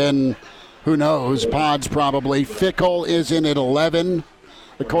year, and then who knows? Pods probably. Fickell is in at 11,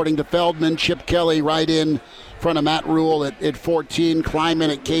 according to Feldman. Chip Kelly right in front of Matt Rule at 14.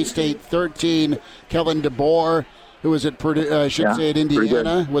 Kleiman at K-State 13. Kellen DeBoer, who was at Purdue, at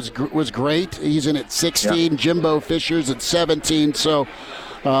Indiana, was great. He's in at 16. Yeah. Jimbo Fisher's at 17. So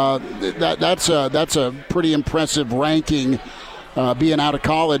that's a pretty impressive ranking. Being out of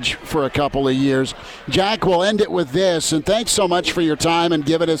college for a couple of years. Jack, we'll end it with this, and thanks so much for your time and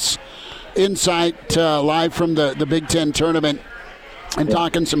giving us insight live from the Big Ten tournament and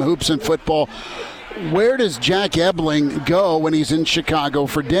talking some hoops and football. Where does Jack Ebling go when he's in Chicago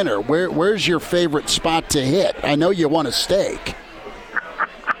for dinner? Where's your favorite spot to hit? I know you want a steak.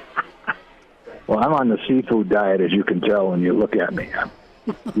 Well, I'm on the seafood diet, as you can tell when you look at me. I'm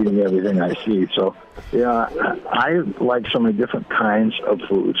eating everything I see. So, I like so many different kinds of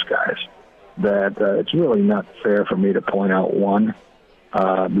foods, guys, that it's really not fair for me to point out one.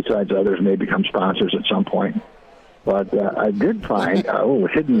 Besides, others may become sponsors at some point. But I did find a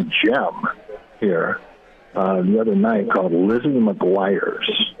hidden gem here the other night called Lizzie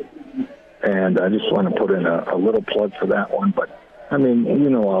McGuire's. And I just want to put in a little plug for that one. But, I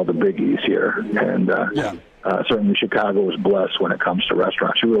mean, all the biggies here. And certainly Chicago is blessed when it comes to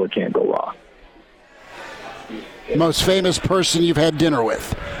restaurants. You really can't go wrong. Most famous person you've had dinner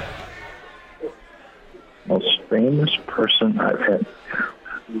with? Most famous person I've had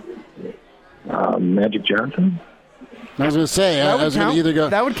Magic Johnson. I was going to say I was going to either go.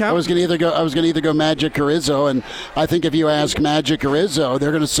 That would count. I was going to either go Magic or Izzo, and I think if you ask Magic or Izzo,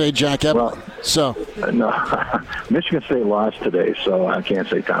 they're going to say Jack Ebling. No, Michigan State lost today, so I can't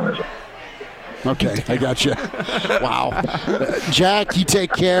say Tom Izzo. Okay, I got you. Wow. Jack, you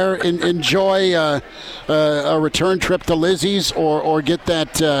take care. Enjoy a return trip to Lizzie's or get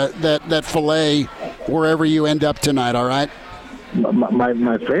that filet wherever you end up tonight, all right?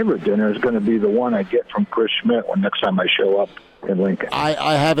 My favorite dinner is going to be the one I get from Chris Schmidt when next time I show up in Lincoln.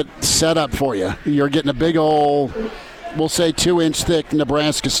 I have it set up for you. You're getting a big old, we'll say 2-inch thick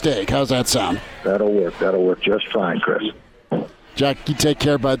Nebraska steak. How's that sound? That'll work. That'll work just fine, Chris. Jack, you take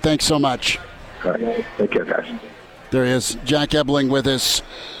care, bud. Thanks so much. All right. Take care, guys. There he is, Jack Ebling with us,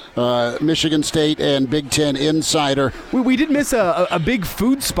 Michigan State and Big Ten insider. We did miss a big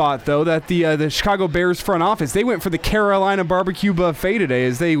food spot, though, that the Chicago Bears front office, they went for the Carolina barbecue buffet today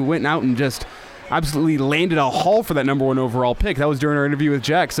as they went out and just absolutely landed a haul for that number 1 overall pick. That was during our interview with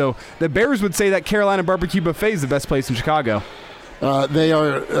Jack. So the Bears would say that Carolina barbecue buffet is the best place in Chicago. They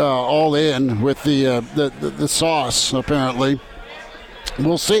are all in with the sauce, apparently.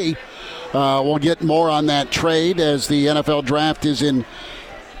 We'll see. We'll get more on that trade as the NFL draft is in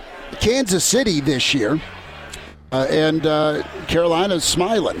Kansas City this year. And Carolina's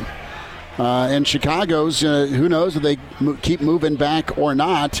smiling. And Chicago's, who knows if they keep moving back or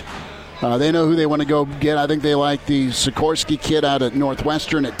not. They know who they want to go get. I think they like the Sikorsky kid out at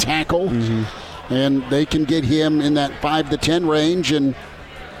Northwestern at tackle. Mm-hmm. And they can get him in that 5 to 10 range and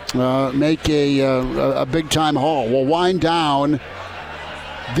make a big-time haul. We'll wind down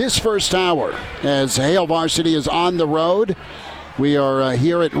this first hour as Hail Varsity is on the road. We are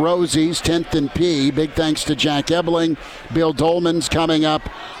here at Rosie's, 10th and P. Big thanks to Jack Ebling. Bill Dolman's coming up.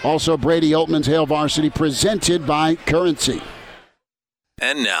 Also Brady Oltman's Hail Varsity presented by Currency.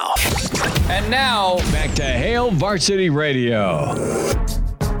 And now, back to Hail Varsity Radio.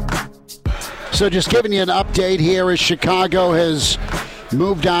 So just giving you an update here as Chicago has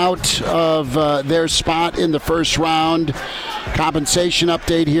moved out of their spot in the first round. Compensation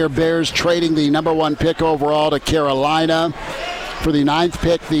update here. Bears trading the number 1 pick overall to Carolina for the 9th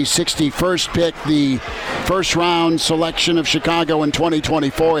pick, the 61st pick, the first round selection of Chicago in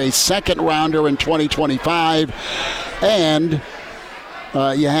 2024, a second rounder in 2025, and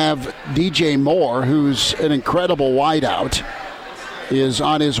you have DJ Moore, who's an incredible wideout. is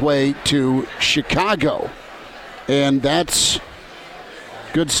on his way to Chicago. And that's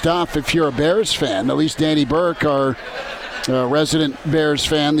good stuff if you're a Bears fan. At least Danny Burke, our resident Bears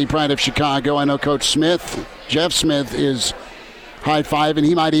fan, the pride of Chicago. I know Coach Smith, Jeff Smith, is high-fiving.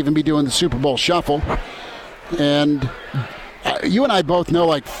 He might even be doing the Super Bowl shuffle. And you and I both know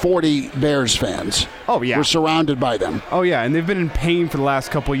like 40 Bears fans. Oh, yeah. We're surrounded by them. Oh, yeah, and they've been in pain for the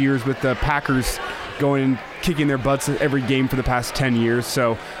last couple of years with the Packers going and kicking their butts at every game for the past 10 years.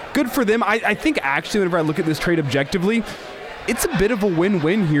 So good for them. I think actually whenever I look at this trade objectively, it's a bit of a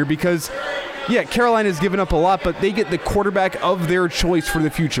win-win here because, yeah, Carolina's given up a lot, but they get the quarterback of their choice for the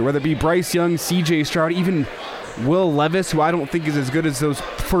future, whether it be Bryce Young, C.J. Stroud, even Will Levis, who I don't think is as good as those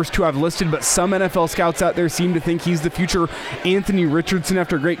first two I've listed, but some NFL scouts out there seem to think he's the future Anthony Richardson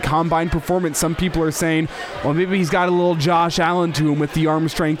after a great combine performance. Some people are saying, well, maybe he's got a little Josh Allen to him with the arm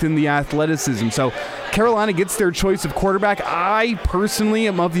strength and the athleticism. So Carolina gets their choice of quarterback. I personally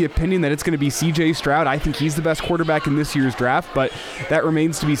am of the opinion that it's going to be C.J. Stroud. I think he's the best quarterback in this year's draft, but that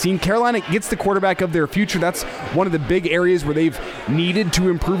remains to be seen. Carolina gets the quarterback of their future. That's one of the big areas where they've needed to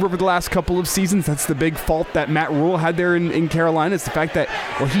improve over the last couple of seasons. That's the big fault that Matt Rule had there in Carolina. It's the fact that,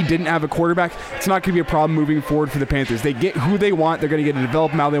 well, he didn't have a quarterback. It's not going to be a problem moving forward for the Panthers. They get who they want. They're going to get a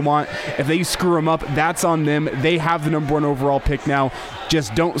development how they want. If they screw them up, that's on them. They have the number 1 overall pick now.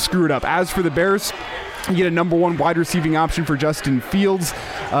 Just don't screw it up. As for the Bears, you get a number 1 wide receiving option for Justin Fields.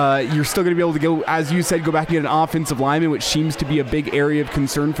 You're still going to be able to go, as you said, go back and get an offensive lineman, which seems to be a big area of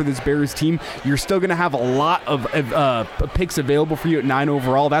concern for this Bears team. You're still going to have a lot of picks available for you at 9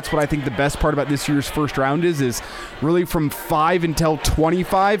 overall. That's what I think the best part about this year's first round is really from 5 until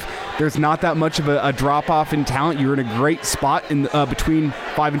 25. There's not that much of a drop-off in talent. You're in a great spot in between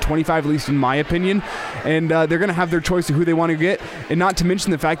 5 and 25, at least in my opinion. And they're going to have their choice of who they want to get. And not to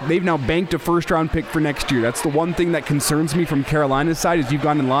mention the fact that they've now banked a first-round pick for next year. That's the one thing that concerns me from Carolina's side is you've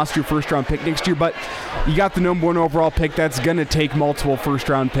gone and lost your first-round pick next year, but you got the number 1 overall pick. That's going to take multiple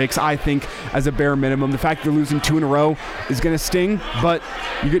first-round picks, I think, as a bare minimum. The fact they're losing 2 in a row is going to sting, but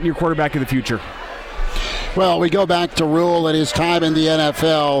you're getting your quarterback of the future. Well, we go back to Rule at his time in the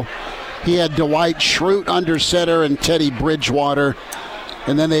NFL. He had Dwight Schrute under center and Teddy Bridgewater,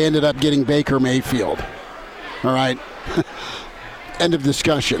 and then they ended up getting Baker Mayfield. All right. End of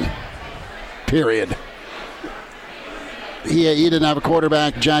discussion. Period. He didn't have a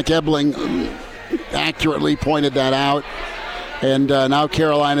quarterback. Jack Ebling accurately pointed that out. And now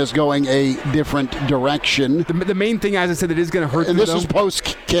Carolina's going a different direction. The main thing, as I said, that is going to hurt them, and this is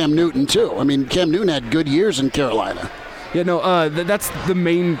post Cam Newton, too. I mean, Cam Newton had good years in Carolina. Yeah, no, that's the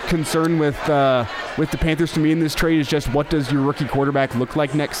main concern with the Panthers to me in this trade is just what does your rookie quarterback look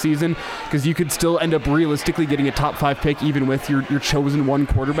like next season? Because you could still end up realistically getting a top 5 pick even with your chosen 1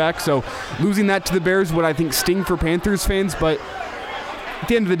 quarterback. So losing that to the Bears would, I think, sting for Panthers fans, but at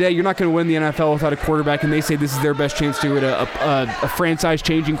the end of the day, you're not going to win the NFL without a quarterback, and they say this is their best chance to get a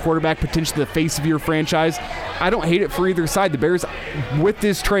franchise-changing quarterback, potentially the face of your franchise. I don't hate it for either side. The Bears, with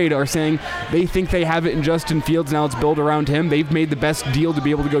this trade, are saying they think they have it in Justin Fields. Now it's built around him. They've made the best deal to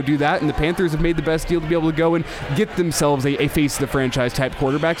be able to go do that, and the Panthers have made the best deal to be able to go and get themselves a face of the franchise-type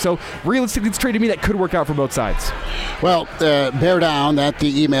quarterback. So realistically, it's a trade to me that could work out for both sides. Well, bear down. That's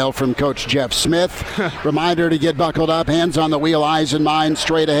the email from Coach Jeff Smith. Reminder to get buckled up, hands on the wheel, eyes in mind.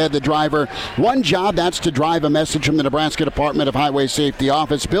 Straight ahead, the driver. One job, that's to drive a message from the Nebraska Department of Highway Safety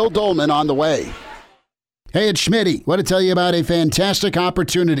Office. Bill Dolman on the way. Hey, it's Schmitty. Want to tell you about a fantastic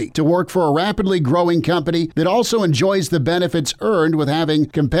opportunity to work for a rapidly growing company that also enjoys the benefits earned with having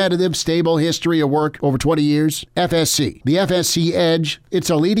competitive, stable history of work over 20 years. FSC. The FSC Edge. It's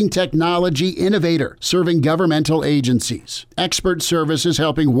a leading technology innovator serving governmental agencies. Expert services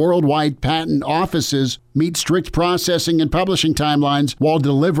helping worldwide patent offices meet strict processing and publishing timelines while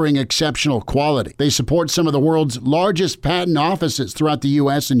delivering exceptional quality. They support some of the world's largest patent offices throughout the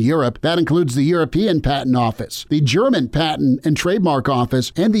U.S. and Europe. That includes the European Patent Office, the German Patent and Trademark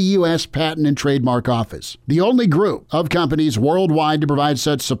Office, and the U.S. Patent and Trademark Office. The only group of companies worldwide to provide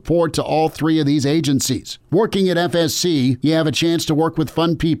such support to all 3 of these agencies. Working at FSC, you have a chance to work with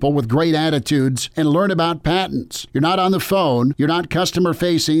fun people with great attitudes and learn about patents. You're not on the phone, you're not customer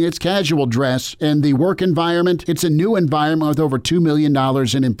facing, it's casual dress, and the work environment, it's a new environment with over $2 million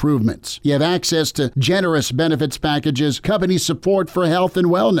in improvements. You have access to generous benefits packages, company support for health and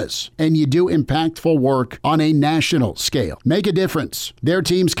wellness, and you do impactful work on a national scale. Make a difference. Their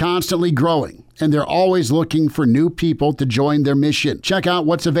team's constantly growing, and they're always looking for new people to join their mission. Check out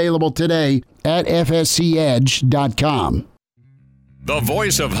what's available today at fscedge.com. The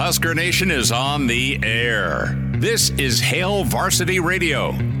voice of Husker Nation is on the air. This is Hail Varsity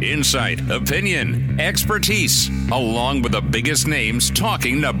Radio. Insight, opinion, expertise, along with the biggest names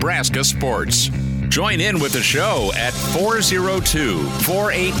talking Nebraska sports. Join in with the show at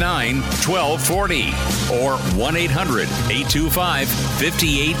 402-489-1240 or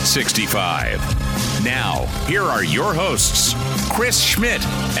 1-800-825-5865. Now, here are your hosts, Chris Schmidt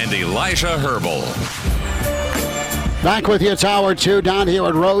and Elijah Herbal. Back with you, it's hour 2 down here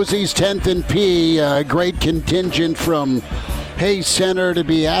at Rosie's, 10th and P. Great contingent from Hayes Center to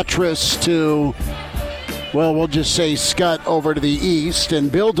Beatrice to, well, we'll just say Scott over to the east.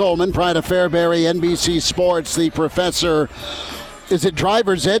 And Bill Dolman, Pride of Fairbury, NBC Sports, the professor. Is it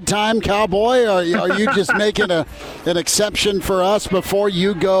driver's ed time, Cowboy? Are you just making an exception for us before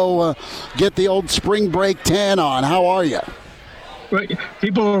you go get the old spring break tan on? How are you?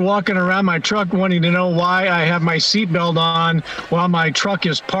 People are walking around my truck wanting to know why I have my seatbelt on while my truck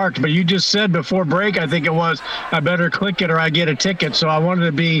is parked. But you just said before break, I think it was, I better click it or I get a ticket. So I wanted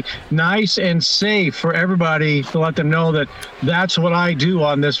to be nice and safe for everybody to let them know that that's what I do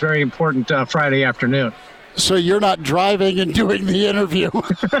on this very important Friday afternoon. So you're not driving and doing the interview.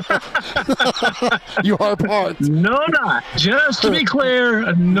 You are parked. No, I'm not. Just to be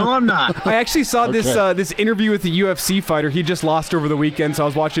clear, no, I'm not. I actually saw this interview with the UFC fighter. He just lost over the weekend, so I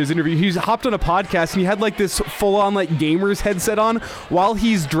was watching his interview. He hopped on a podcast, and he had like this full-on like gamer's headset on while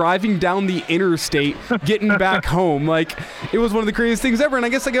he's driving down the interstate, getting back home. Like, it was one of the craziest things ever. And I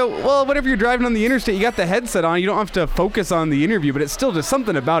guess I go, well, whenever you're driving on the interstate, you got the headset on. You don't have to focus on the interview, but it's still just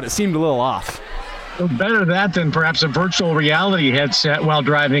something about it seemed a little off. Well, better that than perhaps a virtual reality headset while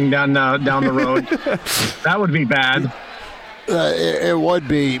driving down the road. That would be bad. It would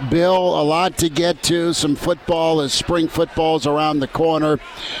be. Bill, a lot to get to. Some football as spring football's around the corner.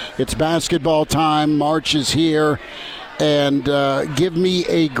 It's basketball time. March is here. And give me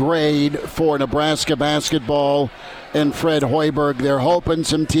a grade for Nebraska basketball and Fred Hoiberg. They're hoping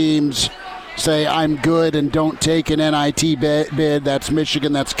some teams say, I'm good and don't take an NIT bid. That's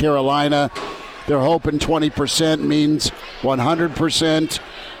Michigan. That's Carolina. They're hoping 20% means 100%.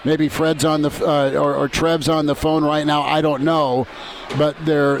 Maybe Fred's on the or Trev's on the phone right now. I don't know, but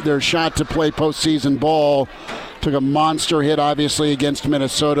their shot to play postseason ball took a monster hit, obviously, against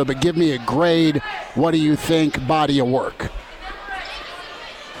Minnesota. But give me a grade. What do you think? Body of work.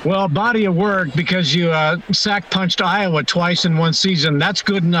 Well, body of work, because you sack punched Iowa twice in one season. That's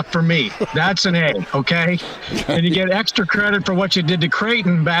good enough for me. That's an A, okay? And you get extra credit for what you did to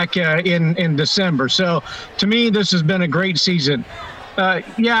Creighton back in December. So, to me, this has been a great season.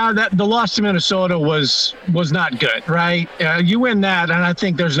 The loss to Minnesota was not good, right? You win that, and I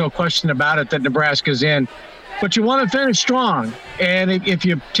think there's no question about it that Nebraska's in. But you want to finish strong. And if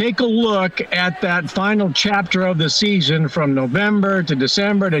you take a look at that final chapter of the season from November to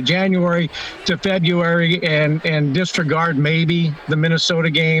December to January to February and disregard maybe the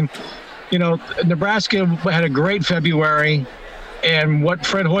Minnesota game, you know, Nebraska had a great February. And what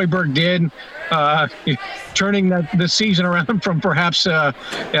Fred Hoiberg did, turning the season around from perhaps a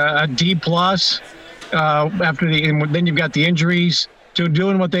D+, then you've got the injuries, to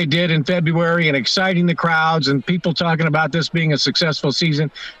doing what they did in February and exciting the crowds and people talking about this being a successful season.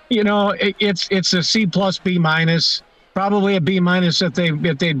 You know, it's a C+, B-, probably a B-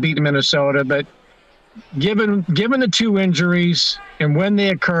 if they'd beat Minnesota. But given the two injuries and when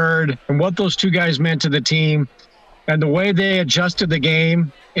they occurred and what those two guys meant to the team and the way they adjusted the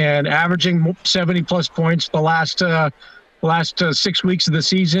game and averaging 70+ points the last 6 weeks of the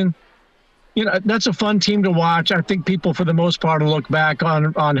season, you know, that's a fun team to watch. I think people, for the most part, will look back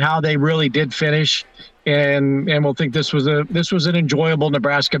on how they really did finish, and will think this was an enjoyable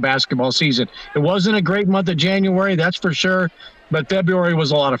Nebraska basketball season. It wasn't a great month of January, that's for sure, but February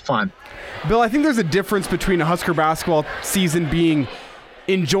was a lot of fun. Bill, I think there's a difference between a Husker basketball season being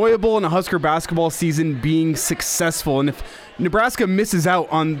enjoyable and a Husker basketball season being successful. And if Nebraska misses out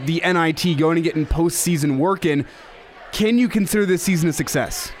on the NIT, going and getting postseason work in, can you consider this season a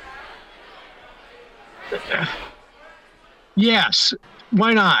success? Yes,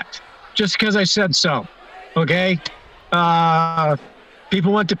 why not? Just because I said so, okay?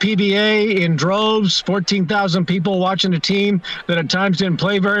 People went to PBA in droves, 14,000 people watching a team that at times didn't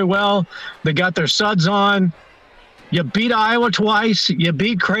play very well. They got their suds on. You beat Iowa twice. You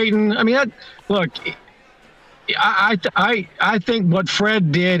beat Creighton. I mean, I think what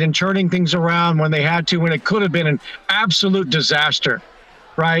Fred did in turning things around when they had to, when it could have been an absolute disaster,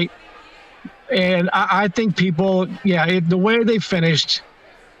 right? And I think people, the way they finished,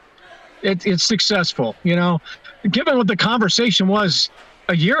 it's successful. You know, given what the conversation was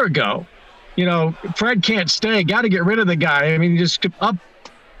a year ago, Fred can't stay. Got to get rid of the guy. I mean, just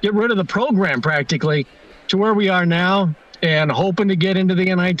get rid of the program practically to where we are now and hoping to get into the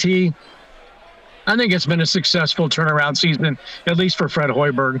NIT. I think it's been a successful turnaround season, at least for Fred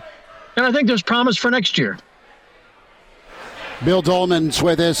Hoiberg. And I think there's promise for next year. Bill Dolman's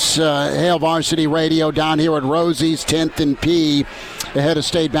with us, Hail Varsity Radio down here at Rosie's, 10th and P, ahead of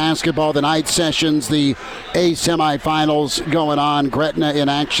state basketball. The night sessions, the A semifinals going on. Gretna in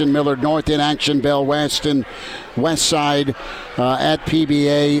action, Millard North in action, Bell West and West Side at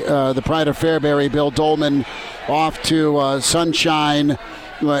PBA. The Pride of Fairbury, Bill Dolman off to Sunshine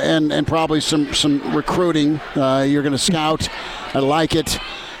and probably some recruiting. You're going to scout. I like it.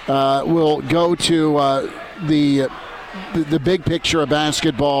 We'll go to the big picture of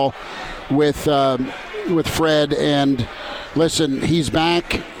basketball with Fred. And listen, he's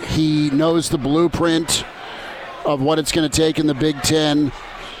back. He knows the blueprint of what it's going to take in the Big Ten.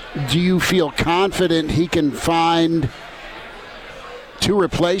 Do you feel confident he can find two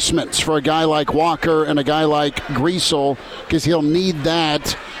replacements for a guy like Walker and a guy like Griesel? Because he'll need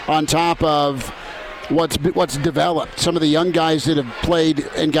that on top of what's developed. Some of the young guys that have played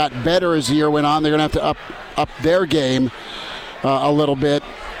and got better as the year went on, they're going to have to up their game a little bit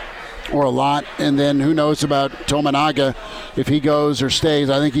or a lot. And then who knows about Tominaga, if he goes or stays.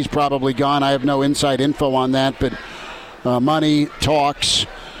 I think he's probably gone. I have no inside info on that, but money talks,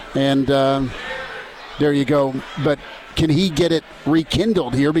 and there you go. But can he get it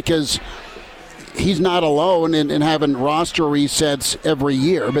rekindled here? Because he's not alone in having roster resets every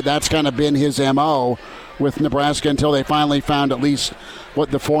year, but that's kind of been his MO with Nebraska until they finally found at least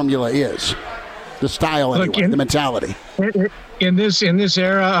what the formula is. The style, anyway, the mentality. In this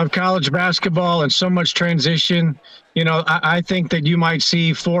era of college basketball and so much transition, I think that you might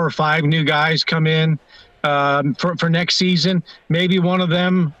see 4 or 5 new guys come in for next season. Maybe one of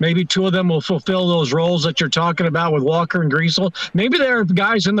them, maybe 2 of them will fulfill those roles that you're talking about with Walker and Griesel. Maybe there are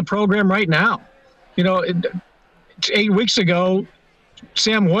guys in the program right now. 8 weeks ago,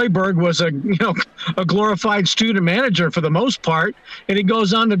 Sam Hoiberg was a glorified student manager for the most part, and he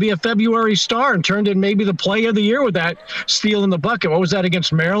goes on to be a February star and turned in maybe the play of the year with that steal in the bucket. What was that,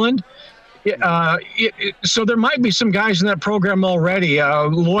 against Maryland? So there might be some guys in that program already.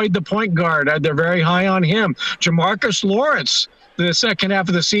 Lloyd, the point guard, they're very high on him. Jamarcus Lawrence, the second half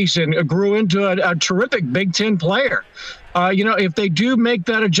of the season, grew into a terrific Big Ten player. If they do make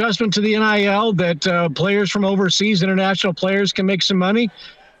that adjustment to the NIL, that players from overseas, international players, can make some money,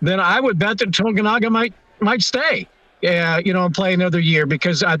 then I would bet that Tominaga might stay, and play another year,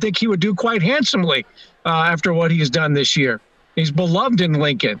 because I think he would do quite handsomely after what he's done this year. He's beloved in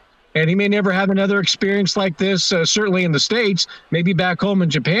Lincoln, and he may never have another experience like this, certainly in the States. Maybe back home in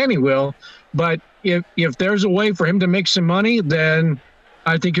Japan he will. But if there's a way for him to make some money, then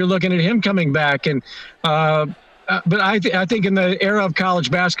I think you're looking at him coming back. And but I think in the era of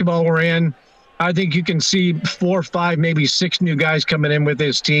college basketball we're in, I think you can see 4, 5, maybe 6 new guys coming in with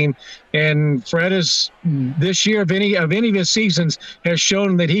his team. And Fred is, this year of any of his seasons, has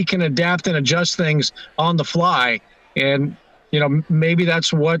shown that he can adapt and adjust things on the fly. And maybe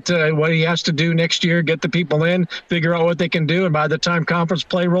that's what he has to do next year: get the people in, figure out what they can do, and by the time conference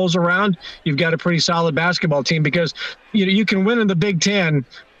play rolls around, you've got a pretty solid basketball team. Because you can win in the Big Ten.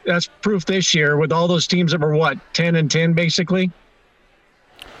 That's proof this year with all those teams that were 10-10 basically.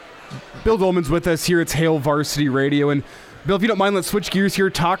 Bill Dolman's with us here. It's Hail Varsity Radio. And Bill, if you don't mind, let's switch gears here,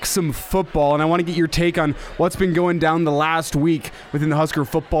 talk some football. And I want to get your take on what's been going down the last week within the Husker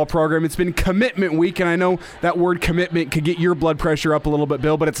football program. It's been commitment week, and I know that word commitment could get your blood pressure up a little bit,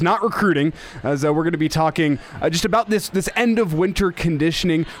 Bill, but it's not recruiting, as we're going to be talking just about this end of winter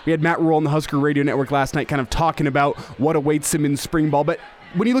conditioning. We had Matt Rule on the Husker Radio Network last night kind of talking about what awaits him in spring ball. But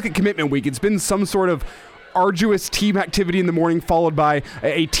when you look at commitment week, it's been some sort of arduous team activity in the morning, followed by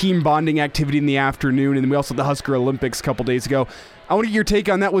a team bonding activity in the afternoon, and then we also had the Husker Olympics a couple days ago. I want to get your take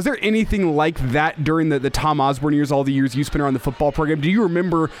on that. Was there anything like that during the Tom Osborne years, all the years you spent around the football program? Do you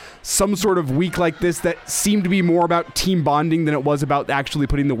remember some sort of week like this that seemed to be more about team bonding than it was about actually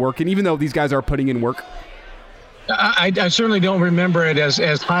putting the work in, even though these guys are putting in work? I certainly don't remember it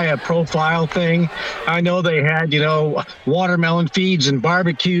as high a profile thing. I know they had, watermelon feeds and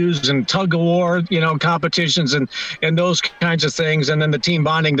barbecues and tug of war, competitions and those kinds of things. And then the team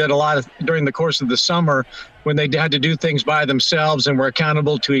bonding did a lot during the course of the summer when they had to do things by themselves and were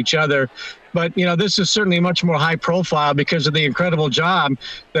accountable to each other. But, this is certainly much more high profile because of the incredible job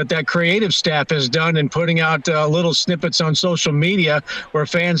that creative staff has done in putting out little snippets on social media where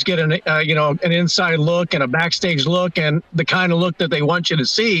fans get an inside look and a backstage look and the kind of look that they want you to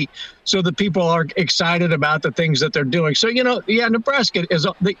see, so that people are excited about the things that they're doing. So, Nebraska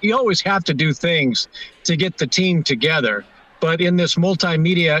you always have to do things to get the team together. But in this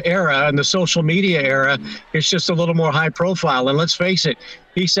multimedia era and the social media era, it's just a little more high profile. And let's face it,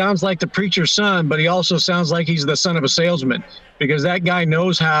 he sounds like the preacher's son, but he also sounds like he's the son of a salesman, because that guy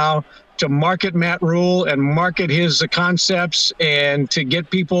knows how to market Matt Rule and market his concepts and to get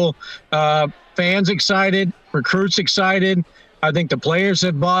people, fans excited, recruits excited. I think the players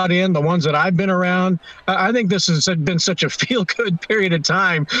have bought in, the ones that I've been around. I think this has been such a feel-good period of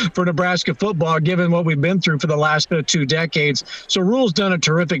time for Nebraska football, given what we've been through for the last 2 decades. So Rule's done a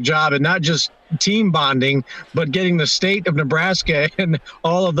terrific job in not just team bonding, but getting the state of Nebraska and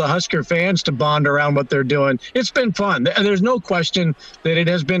all of the Husker fans to bond around what they're doing. It's been fun. There's no question that it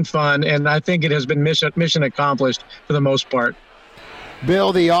has been fun, and I think it has been mission accomplished for the most part.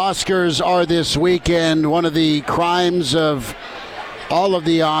 Bill, the Oscars are this weekend. One of the crimes of all of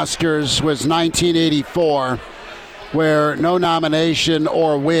the Oscars was 1984, where no nomination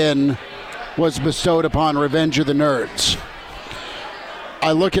or win was bestowed upon Revenge of the Nerds.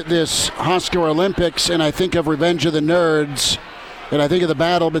 I look at this Husker Olympics and I think of Revenge of the Nerds, and I think of the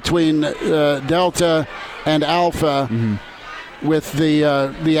battle between Delta and Alpha with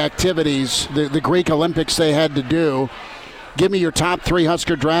the activities, the Greek Olympics they had to do. Give me your top 3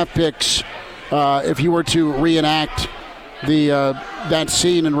 Husker draft picks if you were to reenact that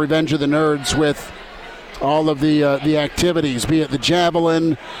scene in Revenge of the Nerds with all of the activities, be it the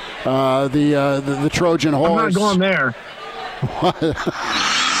javelin, the Trojan horse. I'm not going there.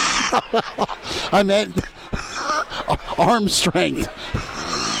 I meant arm strength.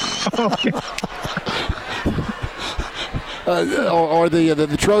 Okay. Or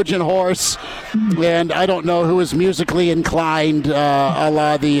the Trojan horse, and I don't know who is musically inclined, a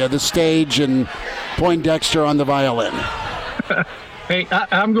la the stage and Poindexter on the violin. Hey,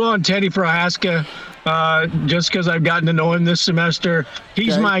 I'm going Teddy Prohaska, just because I've gotten to know him this semester.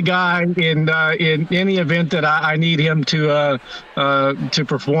 He's my guy in any event that I need him to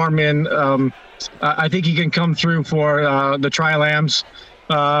perform in. I think he can come through for the Tri-Lambs.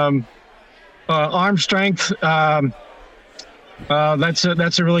 Arm strength. That's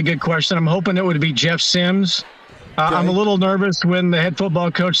a really good question. I'm hoping it would be Jeff Sims. I'm a little nervous when the head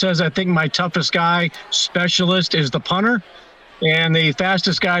football coach says, I think my toughest guy specialist is the punter, and the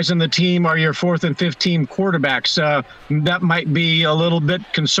fastest guys in the team are your 4th and 5th team quarterbacks. That might be a little bit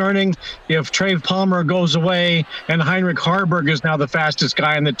concerning if Trave Palmer goes away and Heinrich Harburg is now the fastest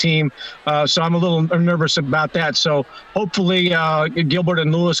guy in the team. So I'm a little nervous about that. So hopefully Gilbert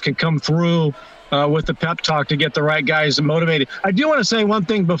and Lewis can come through with the pep talk to get the right guys motivated. I do want to say one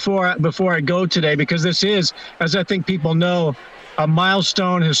thing before I go today, because this is, as I think people know, a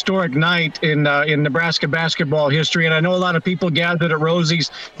milestone, historic night in Nebraska basketball history. And I know a lot of people gathered at Rosie's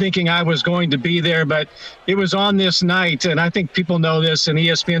thinking I was going to be there, but it was on this night, and I think people know this, and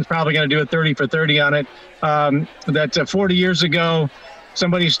ESPN's probably going to do a 30 for 30 on it, that 40 years ago,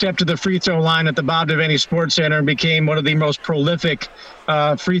 somebody stepped to the free throw line at the Bob Devaney Sports Center and became one of the most prolific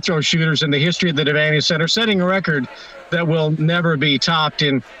free throw shooters in the history of the Devaney Center, setting a record that will never be topped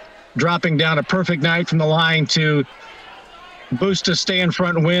in dropping down a perfect night from the line to boost a stay in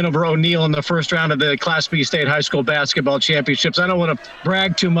front win over O'Neill in the first round of the Class B State High School Basketball Championships. I don't want to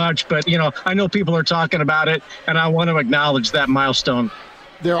brag too much, but, I know people are talking about it, and I want to acknowledge that milestone.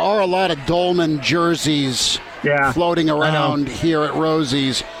 There are a lot of Dolman jerseys floating around here at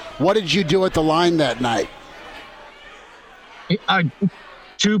Rosie's. What did you do at the line that night?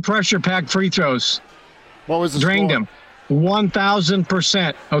 2 pressure-packed free throws. What was the Drained score? them.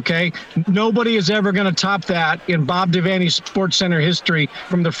 1,000%, okay? Nobody is ever going to top that in Bob Devaney Sports Center history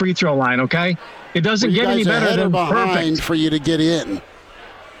from the free throw line, okay? It doesn't get any better than behind perfect. For you to get in?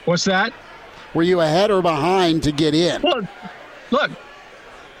 What's that? Were you ahead or behind to get in? Look,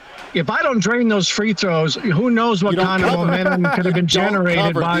 if I don't drain those free throws, who knows what kind of momentum could have been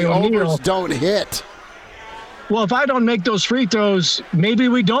generated by O'Neill. Overs don't hit. Well, if I don't make those free throws, maybe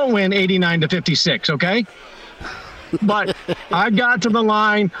we don't win 89-56, okay? But I got to the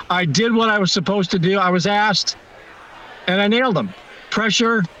line. I did what I was supposed to do. I was asked, and I nailed them.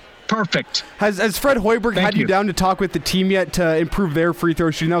 Pressure, perfect. Has Fred Hoiberg had you down to talk with the team yet to improve their free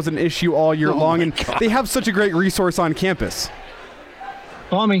throw shooting? That was an issue all year long, and they have such a great resource on campus.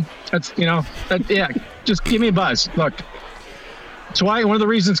 Call me. That's, just give me a buzz. Look, it's why one of the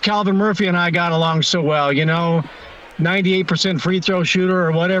reasons Calvin Murphy and I got along so well. 98% free throw shooter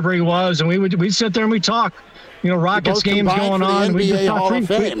or whatever he was, and we'd sit there and we'd talk. Rockets games going on.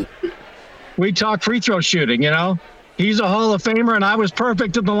 We talk free throw shooting. He's a Hall of Famer, and I was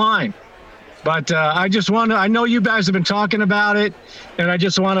perfect at the line. But I know you guys have been talking about it, and I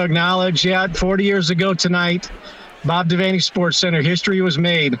just want to acknowledge, 40 years ago tonight, Bob Devaney Sports Center, history was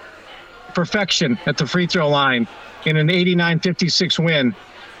made. Perfection at the free throw line in an 89-56 win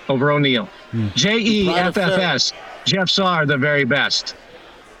over O'Neal. JEFFS, Jeff Saar, the very best.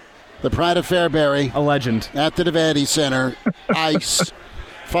 The Pride of Fairbury. A legend. At the Devaney Center. Ice.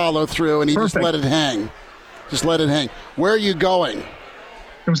 Follow through, and he Perfect. just let it hang. Where are you going?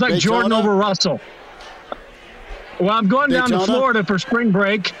 It was like Daytona? Jordan over Russell. Well, I'm going down to Florida for spring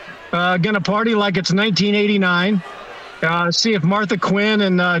break. Going to party like it's 1989. See if Martha Quinn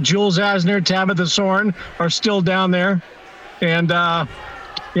and Jules Asner, Tabitha Soren are still down there. And,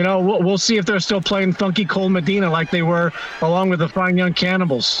 we'll see if they're still playing Funky Cole Medina like they were, along with the Fine Young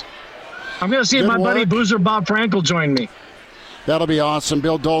Cannibals. I'm going to see if my buddy Boozer Bob Frank will join me. That'll be awesome.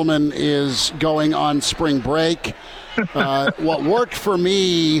 Bill Dolman is going on spring break. What worked for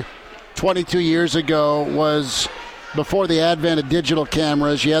me 22 years ago was, before the advent of digital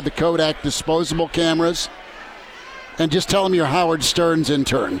cameras, you had the Kodak disposable cameras, and just tell them you're Howard Stern's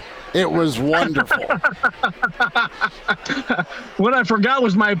intern. It was wonderful. What I forgot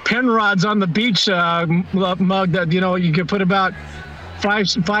was my pen rods on the beach mug that, you could put about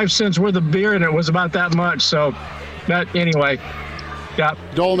 5 cents worth of beer in it. It was about that much. So that, anyway. Yeah.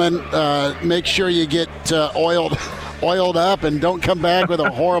 Dolman, make sure you get oiled up and don't come back with a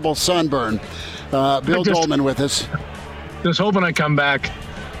horrible sunburn. Bill Dolman with us. Just hoping I come back.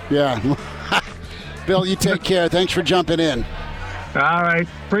 Yeah. Bill, you take care. Thanks for jumping in. All right.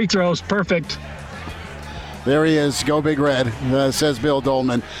 Free throws. Perfect. There he is. Go Big Red, says Bill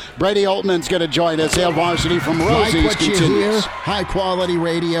Dolman. Brady Oltman's going to join us. Hail Varsity from Rosie's like what continues. You hear, high quality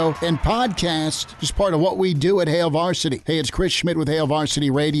radio and podcast, just part of what we do at Hail Varsity. Hey, it's Chris Schmidt with Hail Varsity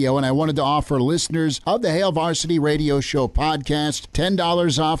Radio, and I wanted to offer listeners of the Hail Varsity Radio Show podcast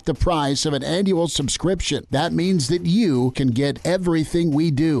 $10 off the price of an annual subscription. That means that you can get everything we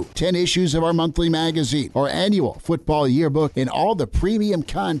do. 10 issues of our monthly magazine, our annual football yearbook, and all the premium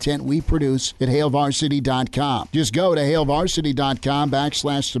content we produce at HailVarsity.com. Just go to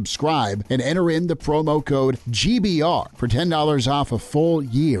HailVarsity.com/subscribe and enter in the promo code GBR for $10 off a full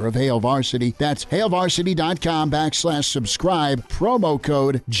year of Hail Varsity. That's HailVarsity.com/subscribe, promo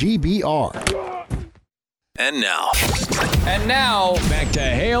code GBR. And now, back to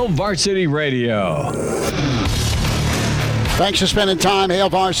Hail Varsity Radio. Thanks for spending time. Hail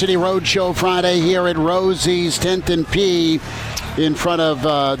Varsity Roadshow Friday here at Rosie's 10th and P in front of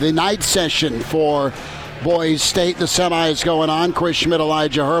the night session for Boys State. The semi is going on. Chris Schmidt,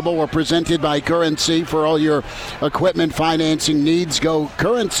 Elijah Herbal. We're presented by Currency for all your equipment financing needs. Go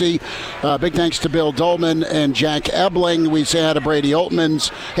Currency. Big thanks to Bill Dolman and Jack Ebling. We say hi to Brady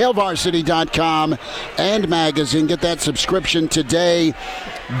Oltmans. HailVarsity.com and magazine. Get that subscription today.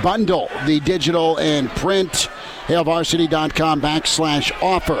 Bundle the digital and print.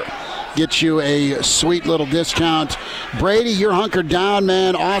 HailVarsity.com/offer. Get you a sweet little discount. Brady, you're hunkered down,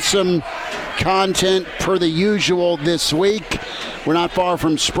 man. Awesome content per the usual this week. We're not far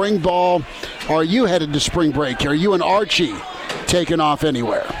from spring ball. Are you headed to spring break? Are you and Archie taking off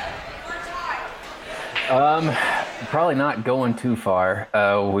anywhere? Probably not going too far.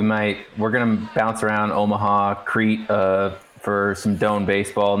 We're going to bounce around Omaha, Crete, for some Doane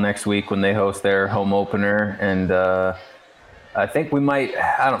baseball next week when they host their home opener. And I think we might,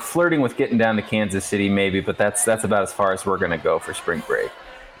 flirting with getting down to Kansas City maybe, but that's about as far as we're going to go for spring break.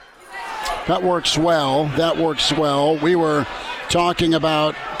 That works well. We were talking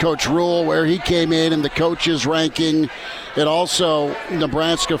about Coach Rule, where he came in and the coaches ranking, and also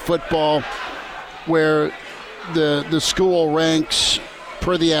Nebraska football, where the school ranks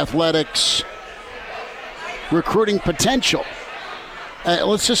per the Athletics recruiting potential.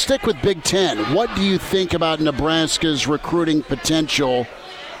 Let's just stick with Big Ten. What do you think about Nebraska's recruiting potential?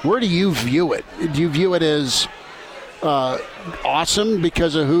 Where do you view it? Do you view it as awesome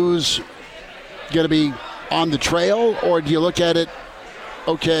because of who's going to be on the trail? Or do you look at it,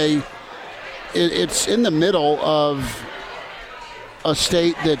 okay, it's in the middle of a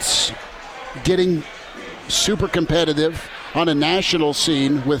state that's getting super competitive on a national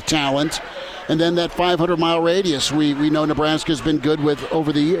scene with talent, and then that 500-mile radius we know Nebraska's been good with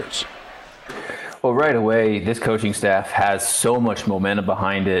over the years? Well, right away, this coaching staff has so much momentum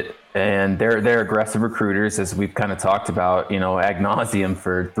behind it, and they're aggressive recruiters, as we've kind of talked about, ad nauseum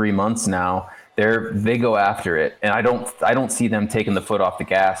for 3 months now. They go after it, and I don't see them taking the foot off the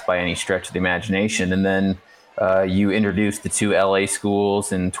gas by any stretch of the imagination. And then, You introduced the 2 LA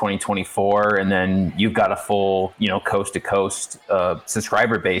schools in 2024, and then you've got a full, coast to coast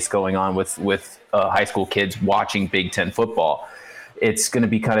subscriber base going on with high school kids watching Big Ten football. It's going to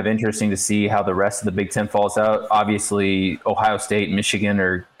be kind of interesting to see how the rest of the Big Ten falls out. Obviously, Ohio State and Michigan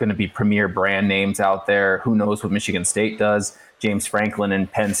are going to be premier brand names out there. Who knows what Michigan State does? James Franklin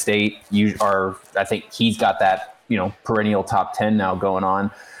and Penn State I think he's got that, perennial top 10 now going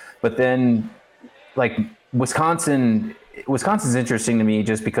on. But then, like, Wisconsin's interesting to me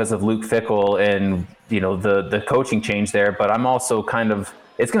just because of Luke Fickell and, the coaching change there. But I'm also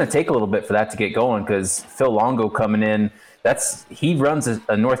it's going to take a little bit for that to get going because Phil Longo coming in, he runs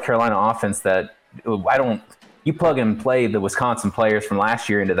a North Carolina offense that you plug and play the Wisconsin players from last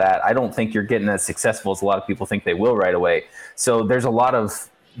year into that. I don't think you're getting as successful as a lot of people think they will right away. So there's a lot of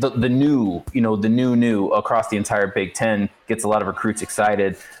the new across the entire Big Ten gets a lot of recruits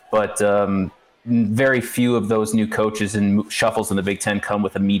excited, but very few of those new coaches and shuffles in the Big Ten come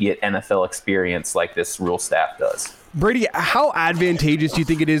with immediate NFL experience like this Rule staff does. Brady, how advantageous do you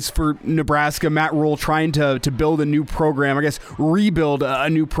think it is for Nebraska, Matt Rule, trying to build a new program, rebuild a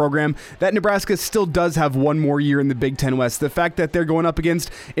new program, that Nebraska still does have one more year in the Big Ten West? The fact that they're going up against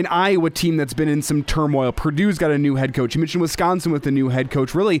an Iowa team that's been in some turmoil. Purdue's got a new head coach. You mentioned Wisconsin with a new head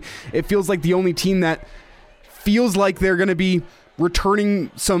coach. Really, it feels like the only team that feels like they're going to be returning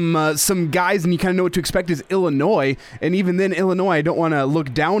some guys, and you kind of know what to expect, is Illinois. And even then, Illinois, I don't want to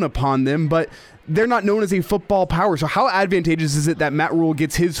look down upon them, but they're not known as a football power. So how advantageous is it that Matt Rule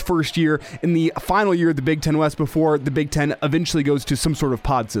gets his first year in the final year of the Big Ten West before the Big Ten eventually goes to some sort of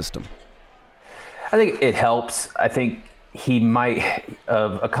pod system? I think it helps. I think he might,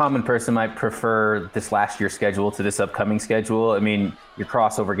 a common person might prefer this last year's schedule to this upcoming schedule. I mean, your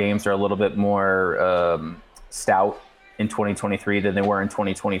crossover games are a little bit more stout in 2023 than they were in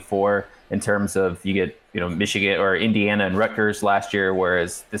 2024 in terms of you get, Michigan or Indiana and Rutgers last year,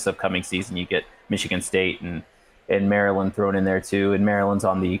 whereas this upcoming season you get Michigan State and Maryland thrown in there too. And Maryland's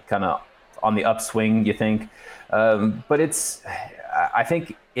on the upswing, you think. But I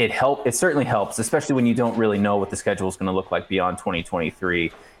think it certainly helps, especially when you don't really know what the schedule is going to look like beyond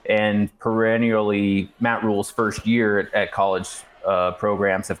 2023. And perennially, Matt Rule's first year at college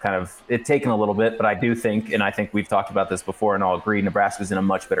programs have taken a little bit, but I do think, and I think we've talked about this before and all agree, Nebraska's in a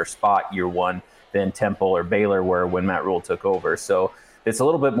much better spot year one than Temple or Baylor were when Matt Rule took over. So it's a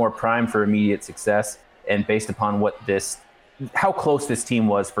little bit more prime for immediate success. And based upon how close this team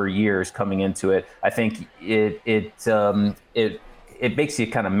was for years coming into it, I think it makes you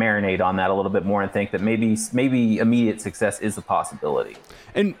kind of marinate on that a little bit more and think that maybe immediate success is a possibility.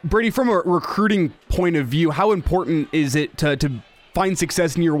 And Brady, from a recruiting point of view, how important is it to find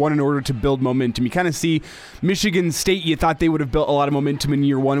success in year one in order to build momentum? You kind of see Michigan State, you thought they would have built a lot of momentum in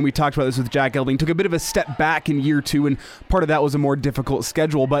year one, and we talked about this with Jack Elding, took a bit of a step back in year two, and part of that was a more difficult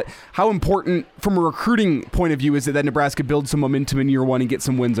schedule. But how important, from a recruiting point of view, is it that Nebraska builds some momentum in year one and get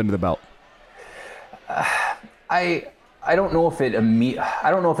some wins under the belt? I don't know if it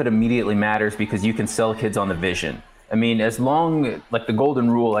immediately matters because you can sell kids on the vision. I mean, as long like the golden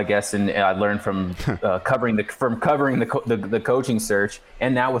rule, I guess, and I learned from covering the coaching search,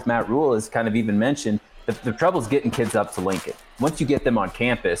 and now with Matt Rule is kind of even mentioned. The trouble is getting kids up to Lincoln. Once you get them on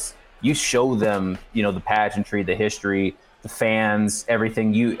campus, you show them, the pageantry, the history, the fans,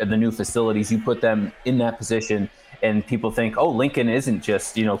 everything. The new facilities. You put them in that position, and people think, oh, Lincoln isn't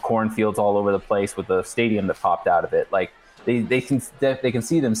just cornfields all over the place with a stadium that popped out of it. Like they can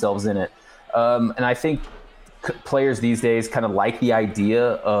see themselves in it, and I think players these days kind of like the idea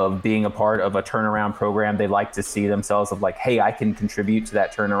of being a part of a turnaround program. They like to see themselves of like, hey, I can contribute to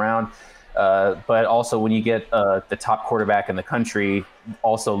that turnaround. But also when you get the top quarterback in the country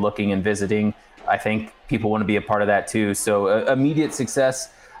also looking and visiting, I think people want to be a part of that too. So immediate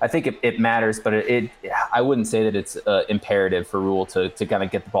success, I think it matters, but I wouldn't say that it's imperative for Rule to kind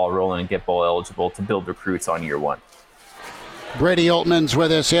of get the ball rolling and get bowl eligible to build recruits on year one. Brady Oltmans with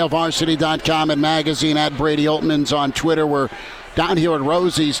us, HailVarsity.com and magazine at Brady Oltmans on Twitter. We're down here at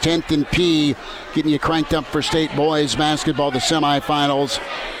Rosie's, 10th and P, getting you cranked up for state boys basketball, the semifinals.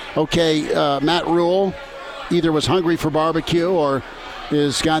 Okay, Matt Rule either was hungry for barbecue or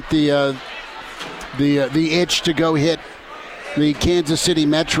has got the itch to go hit the Kansas City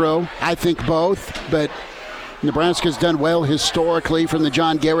Metro. I think both, but Nebraska's done well historically, from the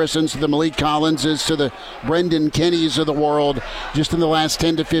John Garrisons to the Malik Collinses to the Brendan Kennys of the world just in the last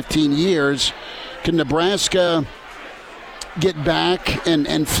 10 to 15 years. Can Nebraska get back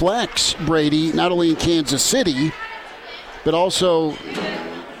and flex, Brady, not only in Kansas City, but also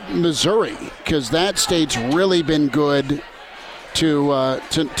Missouri? Because that state's really been good to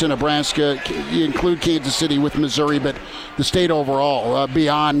Nebraska. You include Kansas City with Missouri, but the state overall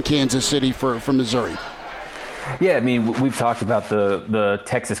beyond Kansas City for Missouri. Yeah, I mean, we've talked about the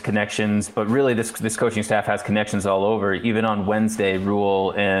Texas connections, but really this coaching staff has connections all over. Even on Wednesday,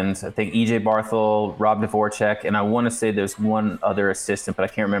 Rule and I think E.J. Barthel, Rob Dvorak, and I want to say there's one other assistant, but I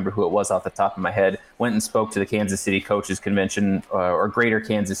can't remember who it was off the top of my head, went and spoke to the Kansas City Coaches Convention or Greater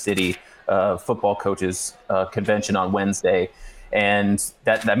Kansas City Football Coaches Convention on Wednesday. And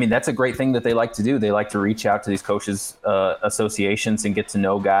that's a great thing that they like to do. They like to reach out to these coaches associations and get to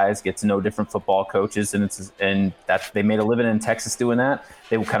know guys, get to know different football coaches, and that they made a living in Texas doing that.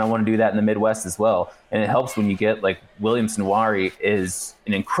 They kind of want to do that in the Midwest as well. And it helps when you get like Williams Nwaneri is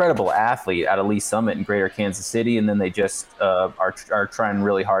an incredible athlete out of Lee Summit in Greater Kansas City, and then they just are trying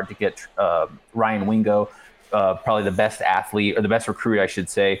really hard to get Ryan Wingo, probably the best athlete or the best recruit, I should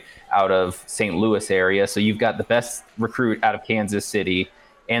say, out of St. Louis area. So you've got the best recruit out of Kansas City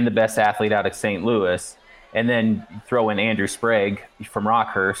and the best athlete out of St. Louis. And then throw in Andrew Sprague from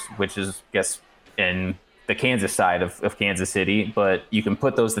Rockhurst, which is, I guess, in the Kansas side of Kansas City. But you can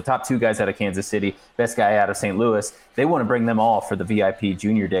put the top two guys out of Kansas City, best guy out of St. Louis. They want to bring them all for the VIP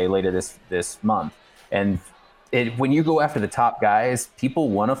Junior Day later this month. And when you go after the top guys, people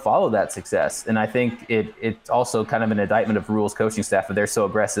want to follow that success. And I think it's also kind of an indictment of Rule's coaching staff. If they're so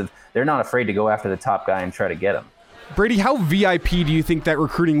aggressive, they're not afraid to go after the top guy and try to get him. Brady, how VIP do you think that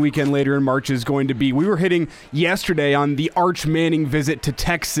recruiting weekend later in March is going to be? We were hitting yesterday on the Arch Manning visit to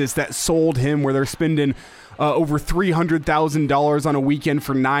Texas that sold him, where they're spending over $300,000 on a weekend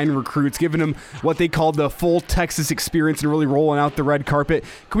for 9 recruits, giving them what they call the full Texas experience and really rolling out the red carpet.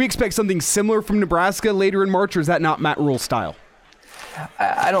 Can we expect something similar from Nebraska later in March, or is that not Matt Rule's style?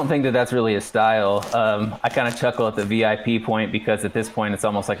 I don't think that's really a style. I kind of chuckle at the VIP point because at this point it's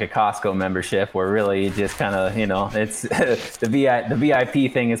almost like a Costco membership where really you just kind of, it's the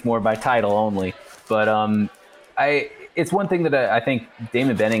VIP thing is more by title only. But it's one thing that I think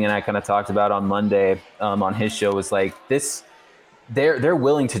Damon Benning and I kind of talked about on Monday on his show was like this. They're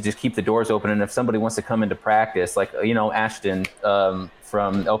willing to just keep the doors open, and if somebody wants to come into practice, like Ashton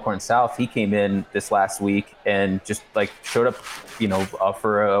from Elkhorn South, he came in this last week and just like showed up,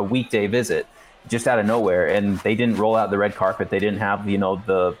 for a weekday visit, just out of nowhere, and they didn't roll out the red carpet. They didn't have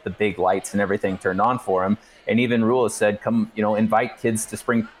the big lights and everything turned on for him. And even Rule has said, come invite kids to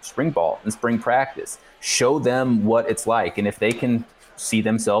spring ball and spring practice, show them what it's like, and if they can see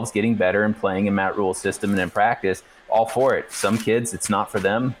themselves getting better and playing in Matt Rule's system and in practice, all for it. Some kids, it's not for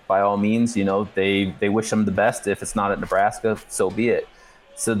them. By all means, they wish them the best. If it's not at Nebraska, so be it.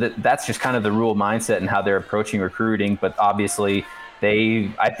 So that's just kind of the Rule mindset and how they're approaching recruiting. But obviously,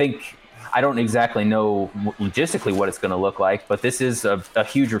 I don't exactly know logistically what it's going to look like, but this is a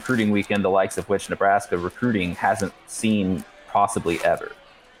huge recruiting weekend, the likes of which Nebraska recruiting hasn't seen possibly ever.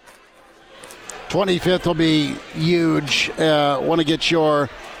 25th will be huge. Want to get your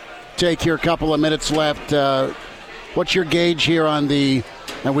take here. A couple of minutes left. What's your gauge here on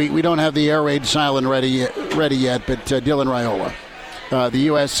and we don't have the air raid siren ready yet, but Dylan Raiola. The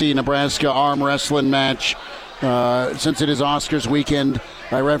USC-Nebraska arm wrestling match. Since it is Oscars weekend,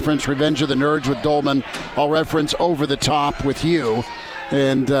 I reference Revenge of the Nerds with Dolman. I'll reference Over the Top with you.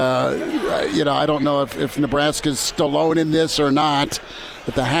 And, I don't know if Nebraska's Stallone in this or not,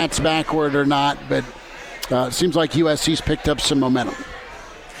 if the hat's backward or not, but it seems like USC's picked up some momentum.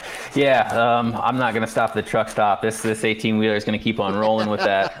 Yeah, I'm not going to stop the truck stop. This 18-wheeler is going to keep on rolling with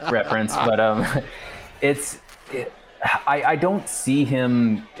that reference. But I don't see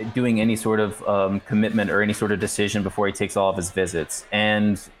him doing any sort of commitment or any sort of decision before he takes all of his visits.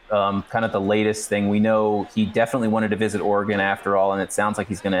 And kind of the latest thing, we know he definitely wanted to visit Oregon after all, and it sounds like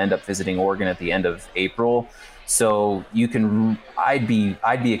he's going to end up visiting Oregon at the end of April. So I'd be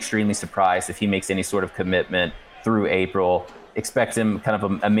extremely surprised if he makes any sort of commitment through April. Expect him kind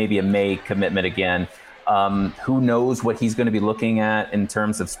of maybe a May commitment again. Who knows what he's going to be looking at in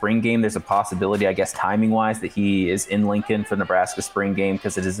terms of spring game. There's a possibility, I guess, timing-wise, that he is in Lincoln for Nebraska spring game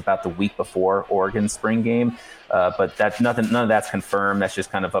because it is about the week before Oregon spring game. But none of that's confirmed. That's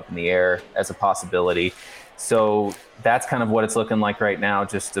just kind of up in the air as a possibility. So that's kind of what it's looking like right now.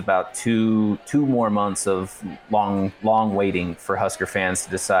 Just about two more months of long waiting for Husker fans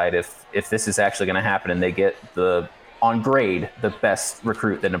to decide if this is actually going to happen and they get on grade, the best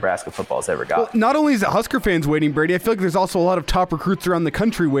recruit that Nebraska football's ever got. Well, not only is it Husker fans waiting, Brady, I feel like there's also a lot of top recruits around the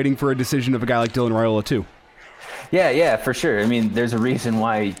country waiting for a decision of a guy like Dylan Raiola, too. Yeah, for sure. I mean, there's a reason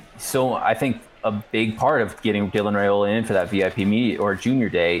why. So I think a big part of getting Dylan Raiola in for that VIP meet or junior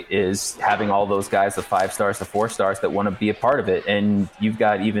day is having all those guys, the 5 stars, the 4 stars that want to be a part of it. And you've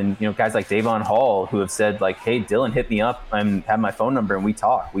got even, guys like Davon Hall who have said like, hey, Dylan, hit me up and have my phone number and we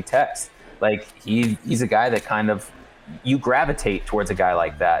talk, we text. Like he's a guy that kind of, you gravitate towards a guy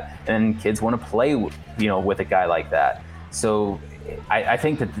like that, and kids want to play, with a guy like that. So I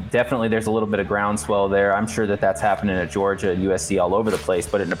think that definitely there's a little bit of groundswell there. I'm sure that that's happening at Georgia and USC all over the place,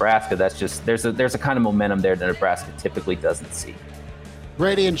 but at Nebraska, that's just there's a kind of momentum there that Nebraska typically doesn't see.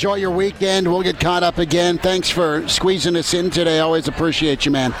 Brady, enjoy your weekend. We'll get caught up again. Thanks for squeezing us in today. Always appreciate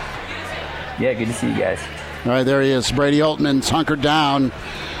you, man. Yeah, good to see you guys. All right, there he is. Brady Oltmans hunkered down,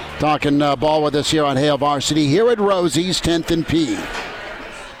 talking ball with us here on Hail Varsity, here at Rosie's 10th and P.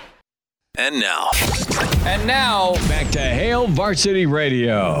 And now, back to Hail Varsity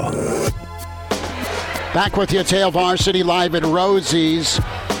Radio. Back with you, it's Hail Varsity live at Rosie's.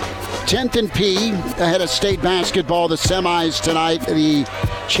 10th and P ahead of state basketball, the semis tonight. The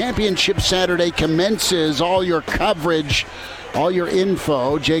championship Saturday commences. All your coverage, all your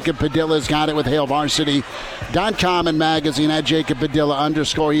info. Jacob Padilla's got it with HailVarsity.com and magazine at Jacob Padilla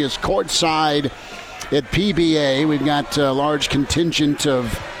 _. He is courtside at PBA. We've got a large contingent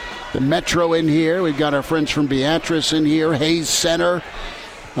of the Metro in here. We've got our friends from Beatrice in here. Hayes Center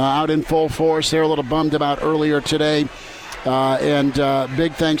out in full force. They're a little bummed about earlier today. And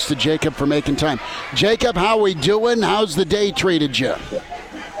big thanks to Jacob for making time. Jacob, how we doing? How's the day treated you?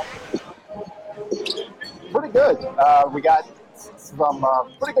 Pretty good. We got some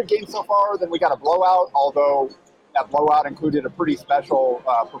pretty good games so far. Then we got a blowout, although that blowout included a pretty special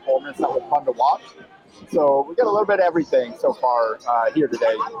performance that was fun to watch. So we got a little bit of everything so far here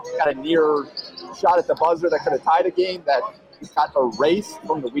today. Got a near shot at the buzzer that could have tied a game that got erased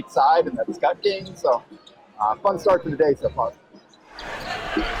from the weak side in that Scott game. So fun start to the day so far.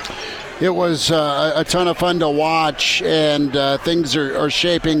 It was a ton of fun to watch, and things are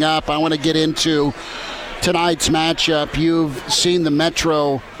shaping up. I want to get into tonight's matchup. You've seen the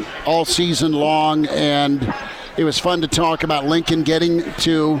Metro all season long, and it was fun to talk about Lincoln getting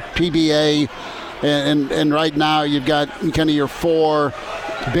to PBA. And right now you've got kind of your 4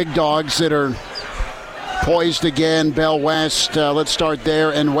 big dogs that are poised again. Bell West, let's start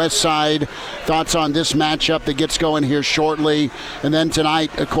there, and West Side. Thoughts on this matchup that gets going here shortly. And then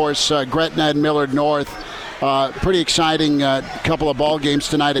tonight, of course, Gretna and Millard North. Pretty exciting couple of ball games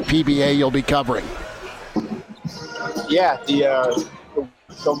tonight at PBA you'll be covering. Yeah, the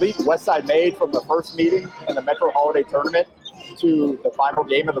leap West Side made from the first meeting in the Metro Holiday Tournament to the final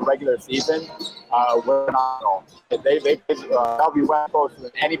game of the regular season were phenomenal. They played Bellevue West closer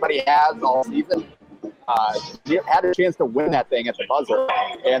than anybody has all season. Had a chance to win that thing at the buzzer,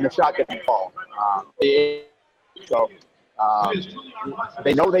 and the shot didn't fall. They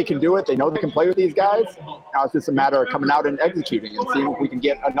know they can do it. They know they can play with these guys. Now it's just a matter of coming out and executing and seeing if we can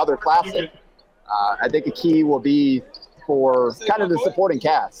get another classic. I think a key will be for kind of the supporting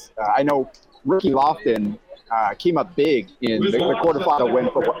cast. I know Ricky Lofton came up big in the quarterfinal win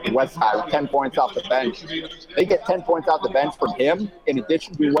for West Side with 10 points off the bench. They get 10 points off the bench from him, in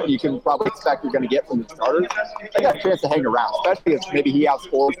addition to what you can probably expect you're going to get from the starters. They got a chance to hang around, especially if maybe he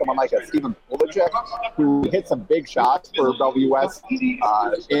outscored someone like a Stephen Polacek, who hit some big shots for Bellevue West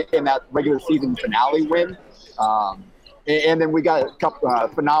in that regular season finale win. And then we got a couple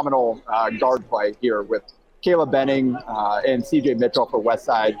phenomenal guard play here with Caleb Benning and CJ Mitchell for West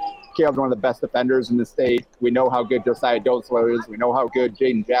Side. Caleb's one of the best defenders in the state. We know how good Josiah Dotzler is. We know how good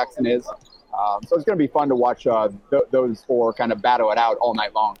Jaden Jackson is. So it's going to be fun to watch those 4 kind of battle it out all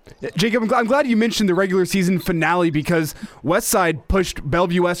night long. Jacob, I'm glad you mentioned the regular season finale because Westside pushed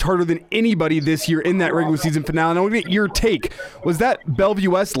Bellevue West harder than anybody this year in that regular season finale. And I want to get your take. Was that Bellevue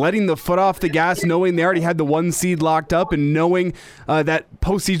West letting the foot off the gas, knowing they already had the 1 seed locked up and knowing that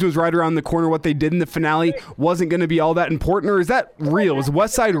postseason was right around the corner, what they did in the finale wasn't going to be all that important? Or is that real? Was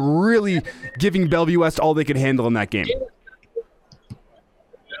Westside really giving Bellevue West all they could handle in that game?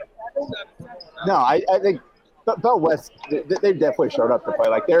 No, I think Bell West, they definitely showed up to play.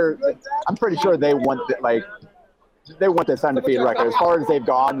 Like I'm pretty sure they want this undefeated record. As far as they've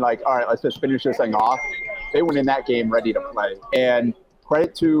gone, like, all right, let's just finish this thing off. They went in that game ready to play. And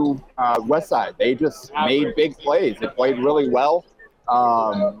credit to Westside, they just made big plays. They played really well.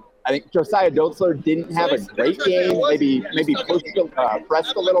 I think Josiah Dotzler didn't have a great game. Maybe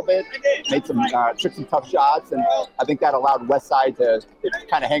pressed a little bit, made took some tough shots, and I think that allowed Westside to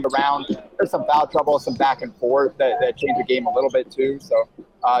kind of hang around. There's some foul trouble, some back and forth that changed the game a little bit too. So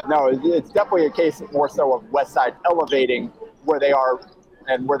no, it's definitely a case more so of Westside elevating where they are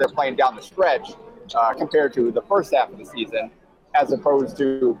and where they're playing down the stretch compared to the first half of the season. as opposed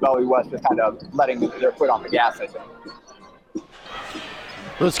to Bellevue West just kind of letting their foot on the gas, I think.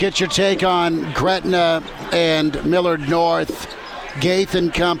 Let's get your take on Gretna and Millard North. Gaith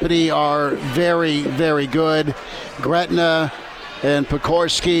and company are very, very good. Gretna and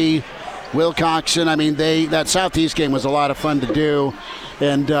Pecorski, Wilcoxon, I mean, that Southeast game was a lot of fun to do.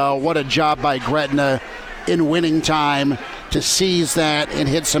 And what a job by Gretna in winning time to seize that and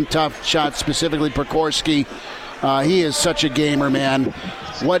hit some tough shots, specifically Pecorski. He is such a gamer, man.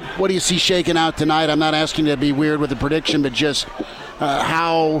 What do you see shaking out tonight? I'm not asking you to be weird with the prediction, but just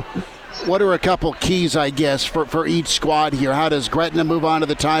what are a couple keys, I guess, for each squad here? How does Gretna move on to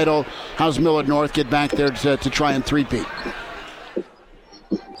the title? How's Millard North get back there to try and three-peat?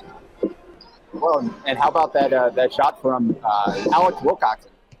 Well, and how about that shot from Alex Wilcoxon?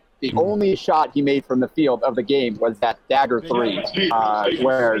 The only shot he made from the field of the game was that dagger three,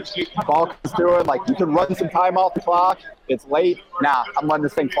 where the ball comes through it, like you can run some time off the clock. It's late. Nah, I'm letting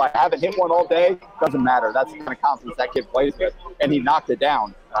this thing fly. I haven't hit one all day. Doesn't matter. That's the kind of confidence that kid plays with. And he knocked it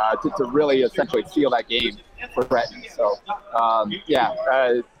down to really essentially seal that game for Breton. So,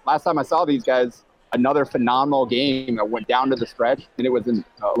 last time I saw these guys, another phenomenal game. I went down to the stretch, and it was an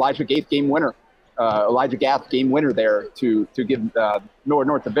Elijah Gath game winner. Elijah Gath game winner there to give Millard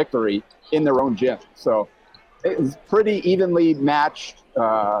North the victory in their own gym. So it was pretty evenly matched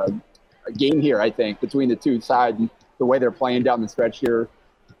game here, I think, between the two sides and the way they're playing down the stretch here.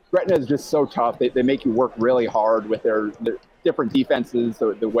 Gretna is just so tough. They make you work really hard with their different defenses,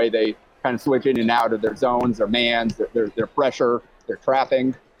 the way they kind of switch in and out of their zones, their mans, their pressure, their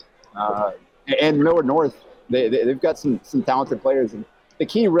trapping. And Millard North, they've got some talented players. And the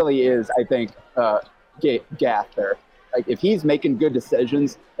key really is, I think, Gath there. Like, if he's making good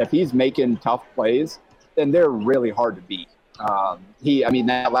decisions, if he's making tough plays, then they're really hard to beat.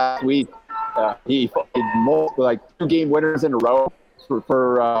 That last week, he like 2 game winners in a row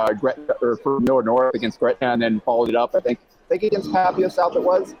for Gretna, or for Millard North against Gretna, and then followed it up. I think against Papio South it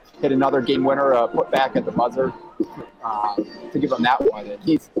was. Hit another game winner, put back at the buzzer to give him that one. And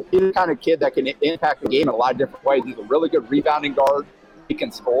he's the kind of kid that can impact the game in a lot of different ways. He's a really good rebounding guard. He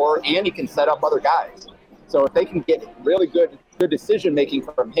can score, and he can set up other guys. So if they can get really good decision-making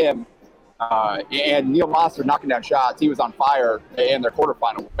from him, and Neil Mosser knocking down shots, he was on fire in their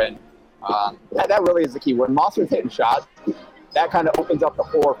quarterfinal win. That really is the key. When Mosser's hitting shots, that kind of opens up the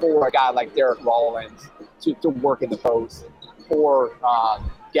floor for a guy like Derek Rollins to work in the post, for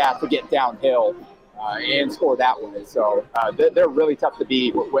Gath to get downhill and score that way. So they're really tough to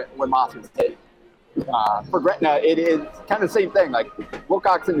beat when Mosser's hitting. For Gretna, it is kind of the same thing. Like,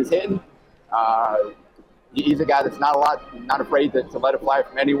 Wilcoxon is hitting. He's a guy that's not afraid to let it fly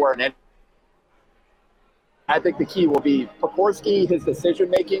from anywhere. And I think the key will be Pecorski, his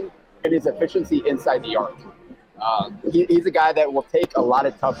decision-making, and his efficiency inside the arc. He's a guy that will take a lot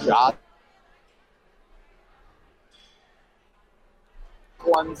of tough shots.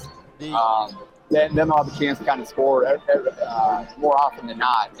 Then they'll have a chance to kind of score more often than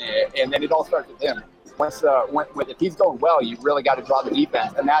not. And then it all starts with him. If he's going well, you really got to draw the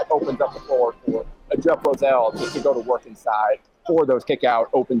defense, and that opens up the floor for Jeff Roselle to go to work inside for those kick-out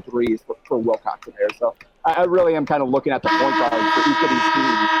open threes for Wilcoxon there. So I really am kind of looking at the point guard for each of these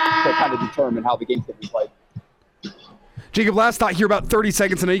teams to kind of determine how the game's going to be played. Jacob, last thought here, about 30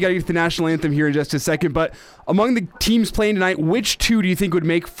 seconds. I know you got to get to the national anthem here in just a second, but among the teams playing tonight, which two do you think would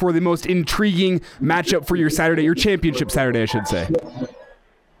make for the most intriguing matchup for your Saturday, your championship Saturday, I should say?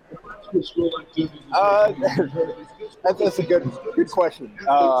 That's a good question.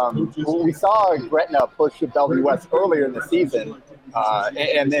 We saw Gretna push to Bellevue West earlier in the season,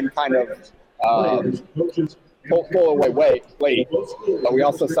 and then kind of pull away late. But we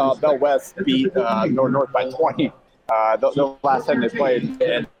also saw Bell West beat North by 20 the last time they played.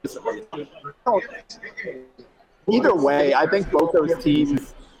 And either way, I think both those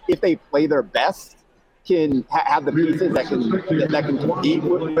teams, if they play their best, can have the pieces that can compete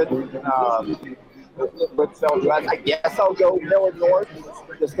with Bellevue West. I guess I'll go Millard North,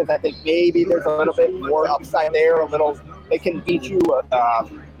 just because I think maybe there's a little bit more upside there. They can beat you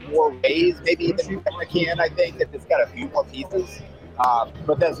more ways, maybe than Gretna can. I think that it's got a few more pieces.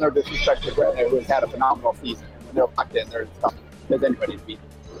 But that's no disrespect to Gretna, who has had a phenomenal season. They're locked in. There's tough as anybody to beat.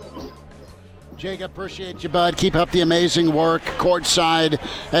 Jacob, appreciate you, bud. Keep up the amazing work courtside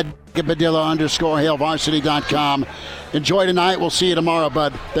at Padilla_HailVarsity.com. Enjoy tonight. We'll see you tomorrow,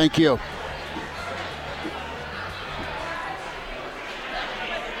 bud. Thank you.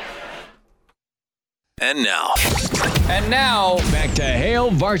 And now, back to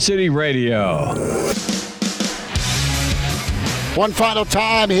Hail Varsity Radio. One final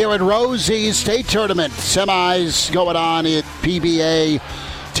time here at Rosie's State Tournament. Semis going on at PBA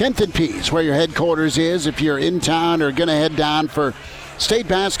 10th and P's, where your headquarters is. If you're in town or going to head down for state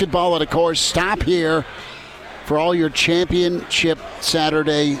basketball, and of course, stop here for all your championship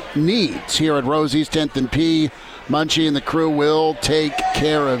Saturday needs here at Rosie's 10th and P. Munchie and the crew will take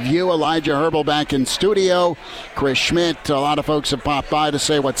care of you. Elijah Herbal back in studio. Chris Schmidt. A lot of folks have popped by to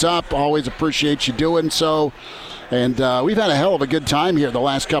say what's up. Always appreciate you doing so. And we've had a hell of a good time here the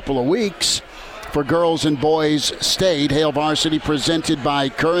last couple of weeks for Girls and Boys State. Hail Varsity presented by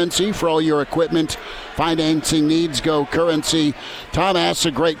Currency. For all your equipment financing needs, go Currency. Tom asks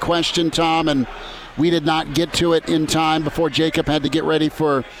a great question, Tom, and we did not get to it in time before Jacob had to get ready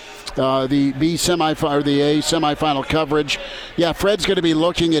for the B semifinal or the A semifinal coverage. Yeah, Fred's going to be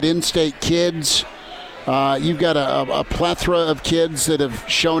looking at in-state kids. You've got a plethora of kids that have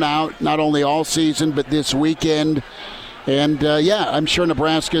shown out not only all season but this weekend. And, I'm sure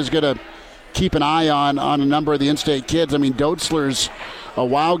Nebraska is going to keep an eye on a number of the in-state kids. I mean, Doetzler's a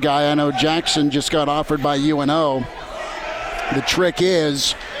wow guy. I know Jackson just got offered by UNO. The trick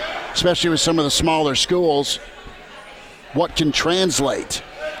is, especially with some of the smaller schools, what can translate.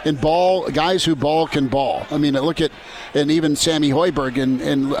 And guys who ball can ball. I mean, look at, and even Sammy Hoiberg,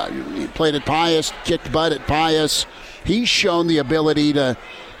 and he played at Pius, kicked butt at Pius. He's shown the ability to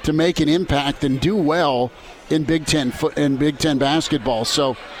make an impact and do well in Big Ten basketball.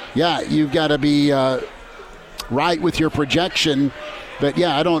 So, yeah, you've got to be right with your projection. But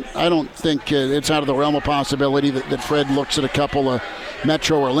yeah, I don't think it's out of the realm of possibility that Fred looks at a couple of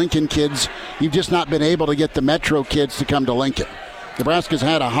Metro or Lincoln kids. You've just not been able to get the Metro kids to come to Lincoln. Nebraska's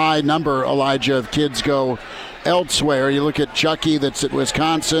had a high number, Elijah, of kids go elsewhere. You look at Chucky that's at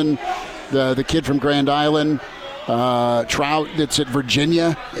Wisconsin, the kid from Grand Island, Trout that's at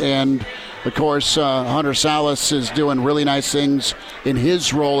Virginia, and of course Hunter Salas is doing really nice things in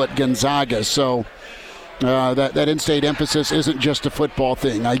his role at Gonzaga. So that in-state emphasis isn't just a football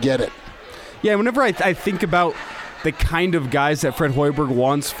thing. I get it. Yeah, whenever I think about the kind of guys that Fred Hoiberg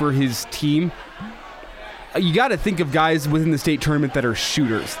wants for his team, you got to think of guys within the state tournament that are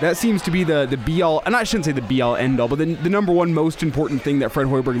shooters. That seems to be the be-all, and I shouldn't say the be-all, end-all, but the number one most important thing that Fred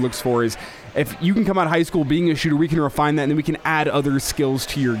Hoiberg looks for is if you can come out of high school being a shooter, we can refine that, and then we can add other skills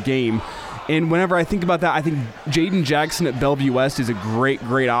to your game. And whenever I think about that, I think Jaden Jackson at Bellevue West is a great,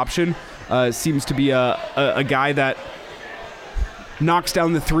 great option. Seems to be a guy that knocks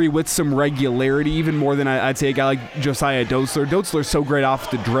down the three with some regularity, even more than I'd say a guy like Josiah Doetzler. Doetzler's so great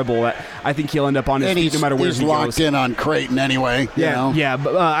off the dribble that I think he'll end up on his feet no matter where he goes. He's locked in on Creighton anyway. Yeah,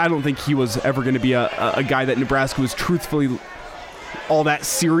 but I don't think he was ever going to be a guy that Nebraska was truthfully all that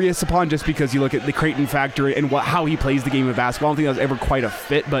serious upon, just because you look at the Creighton factor and how he plays the game of basketball. I don't think that was ever quite a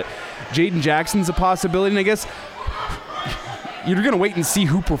fit, but Jaden Jackson's a possibility, and I guess you're going to wait and see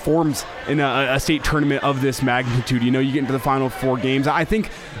who performs in a state tournament of this magnitude. You get into the final 4 games. I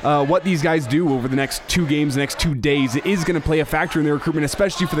think what these guys do over the next 2 games, the next 2 days, is going to play a factor in their recruitment,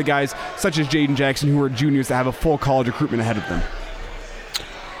 especially for the guys such as Jaden Jackson, who are juniors that have a full college recruitment ahead of them.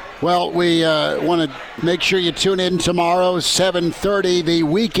 Well, we want to make sure you tune in tomorrow, 7:30, the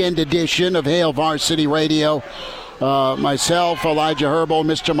weekend edition of Hail Varsity Radio. Myself, Elijah Herbal,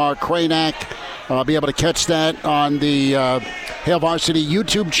 Mr. Mark Cranack. I'll be able to catch that on the Hail Varsity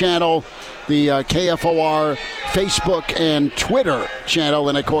YouTube channel, the KFOR Facebook and Twitter channel,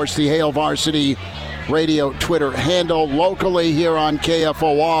 and, of course, the Hail Varsity Radio Twitter handle. Locally here on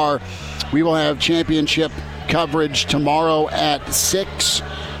KFOR, we will have championship coverage tomorrow at 6.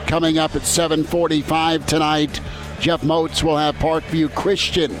 Coming up at 7:45 tonight, Jeff Moats will have Parkview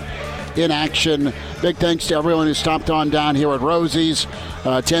Christian in action. Big thanks to everyone who stopped on down here at Rosie's,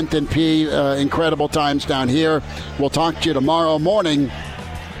 10th and P. Incredible times down here. We'll talk to you tomorrow morning,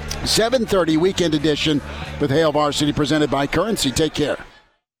 7:30 weekend edition with Hail Varsity presented by Currency. Take care.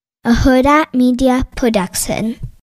 A Huda Media Production.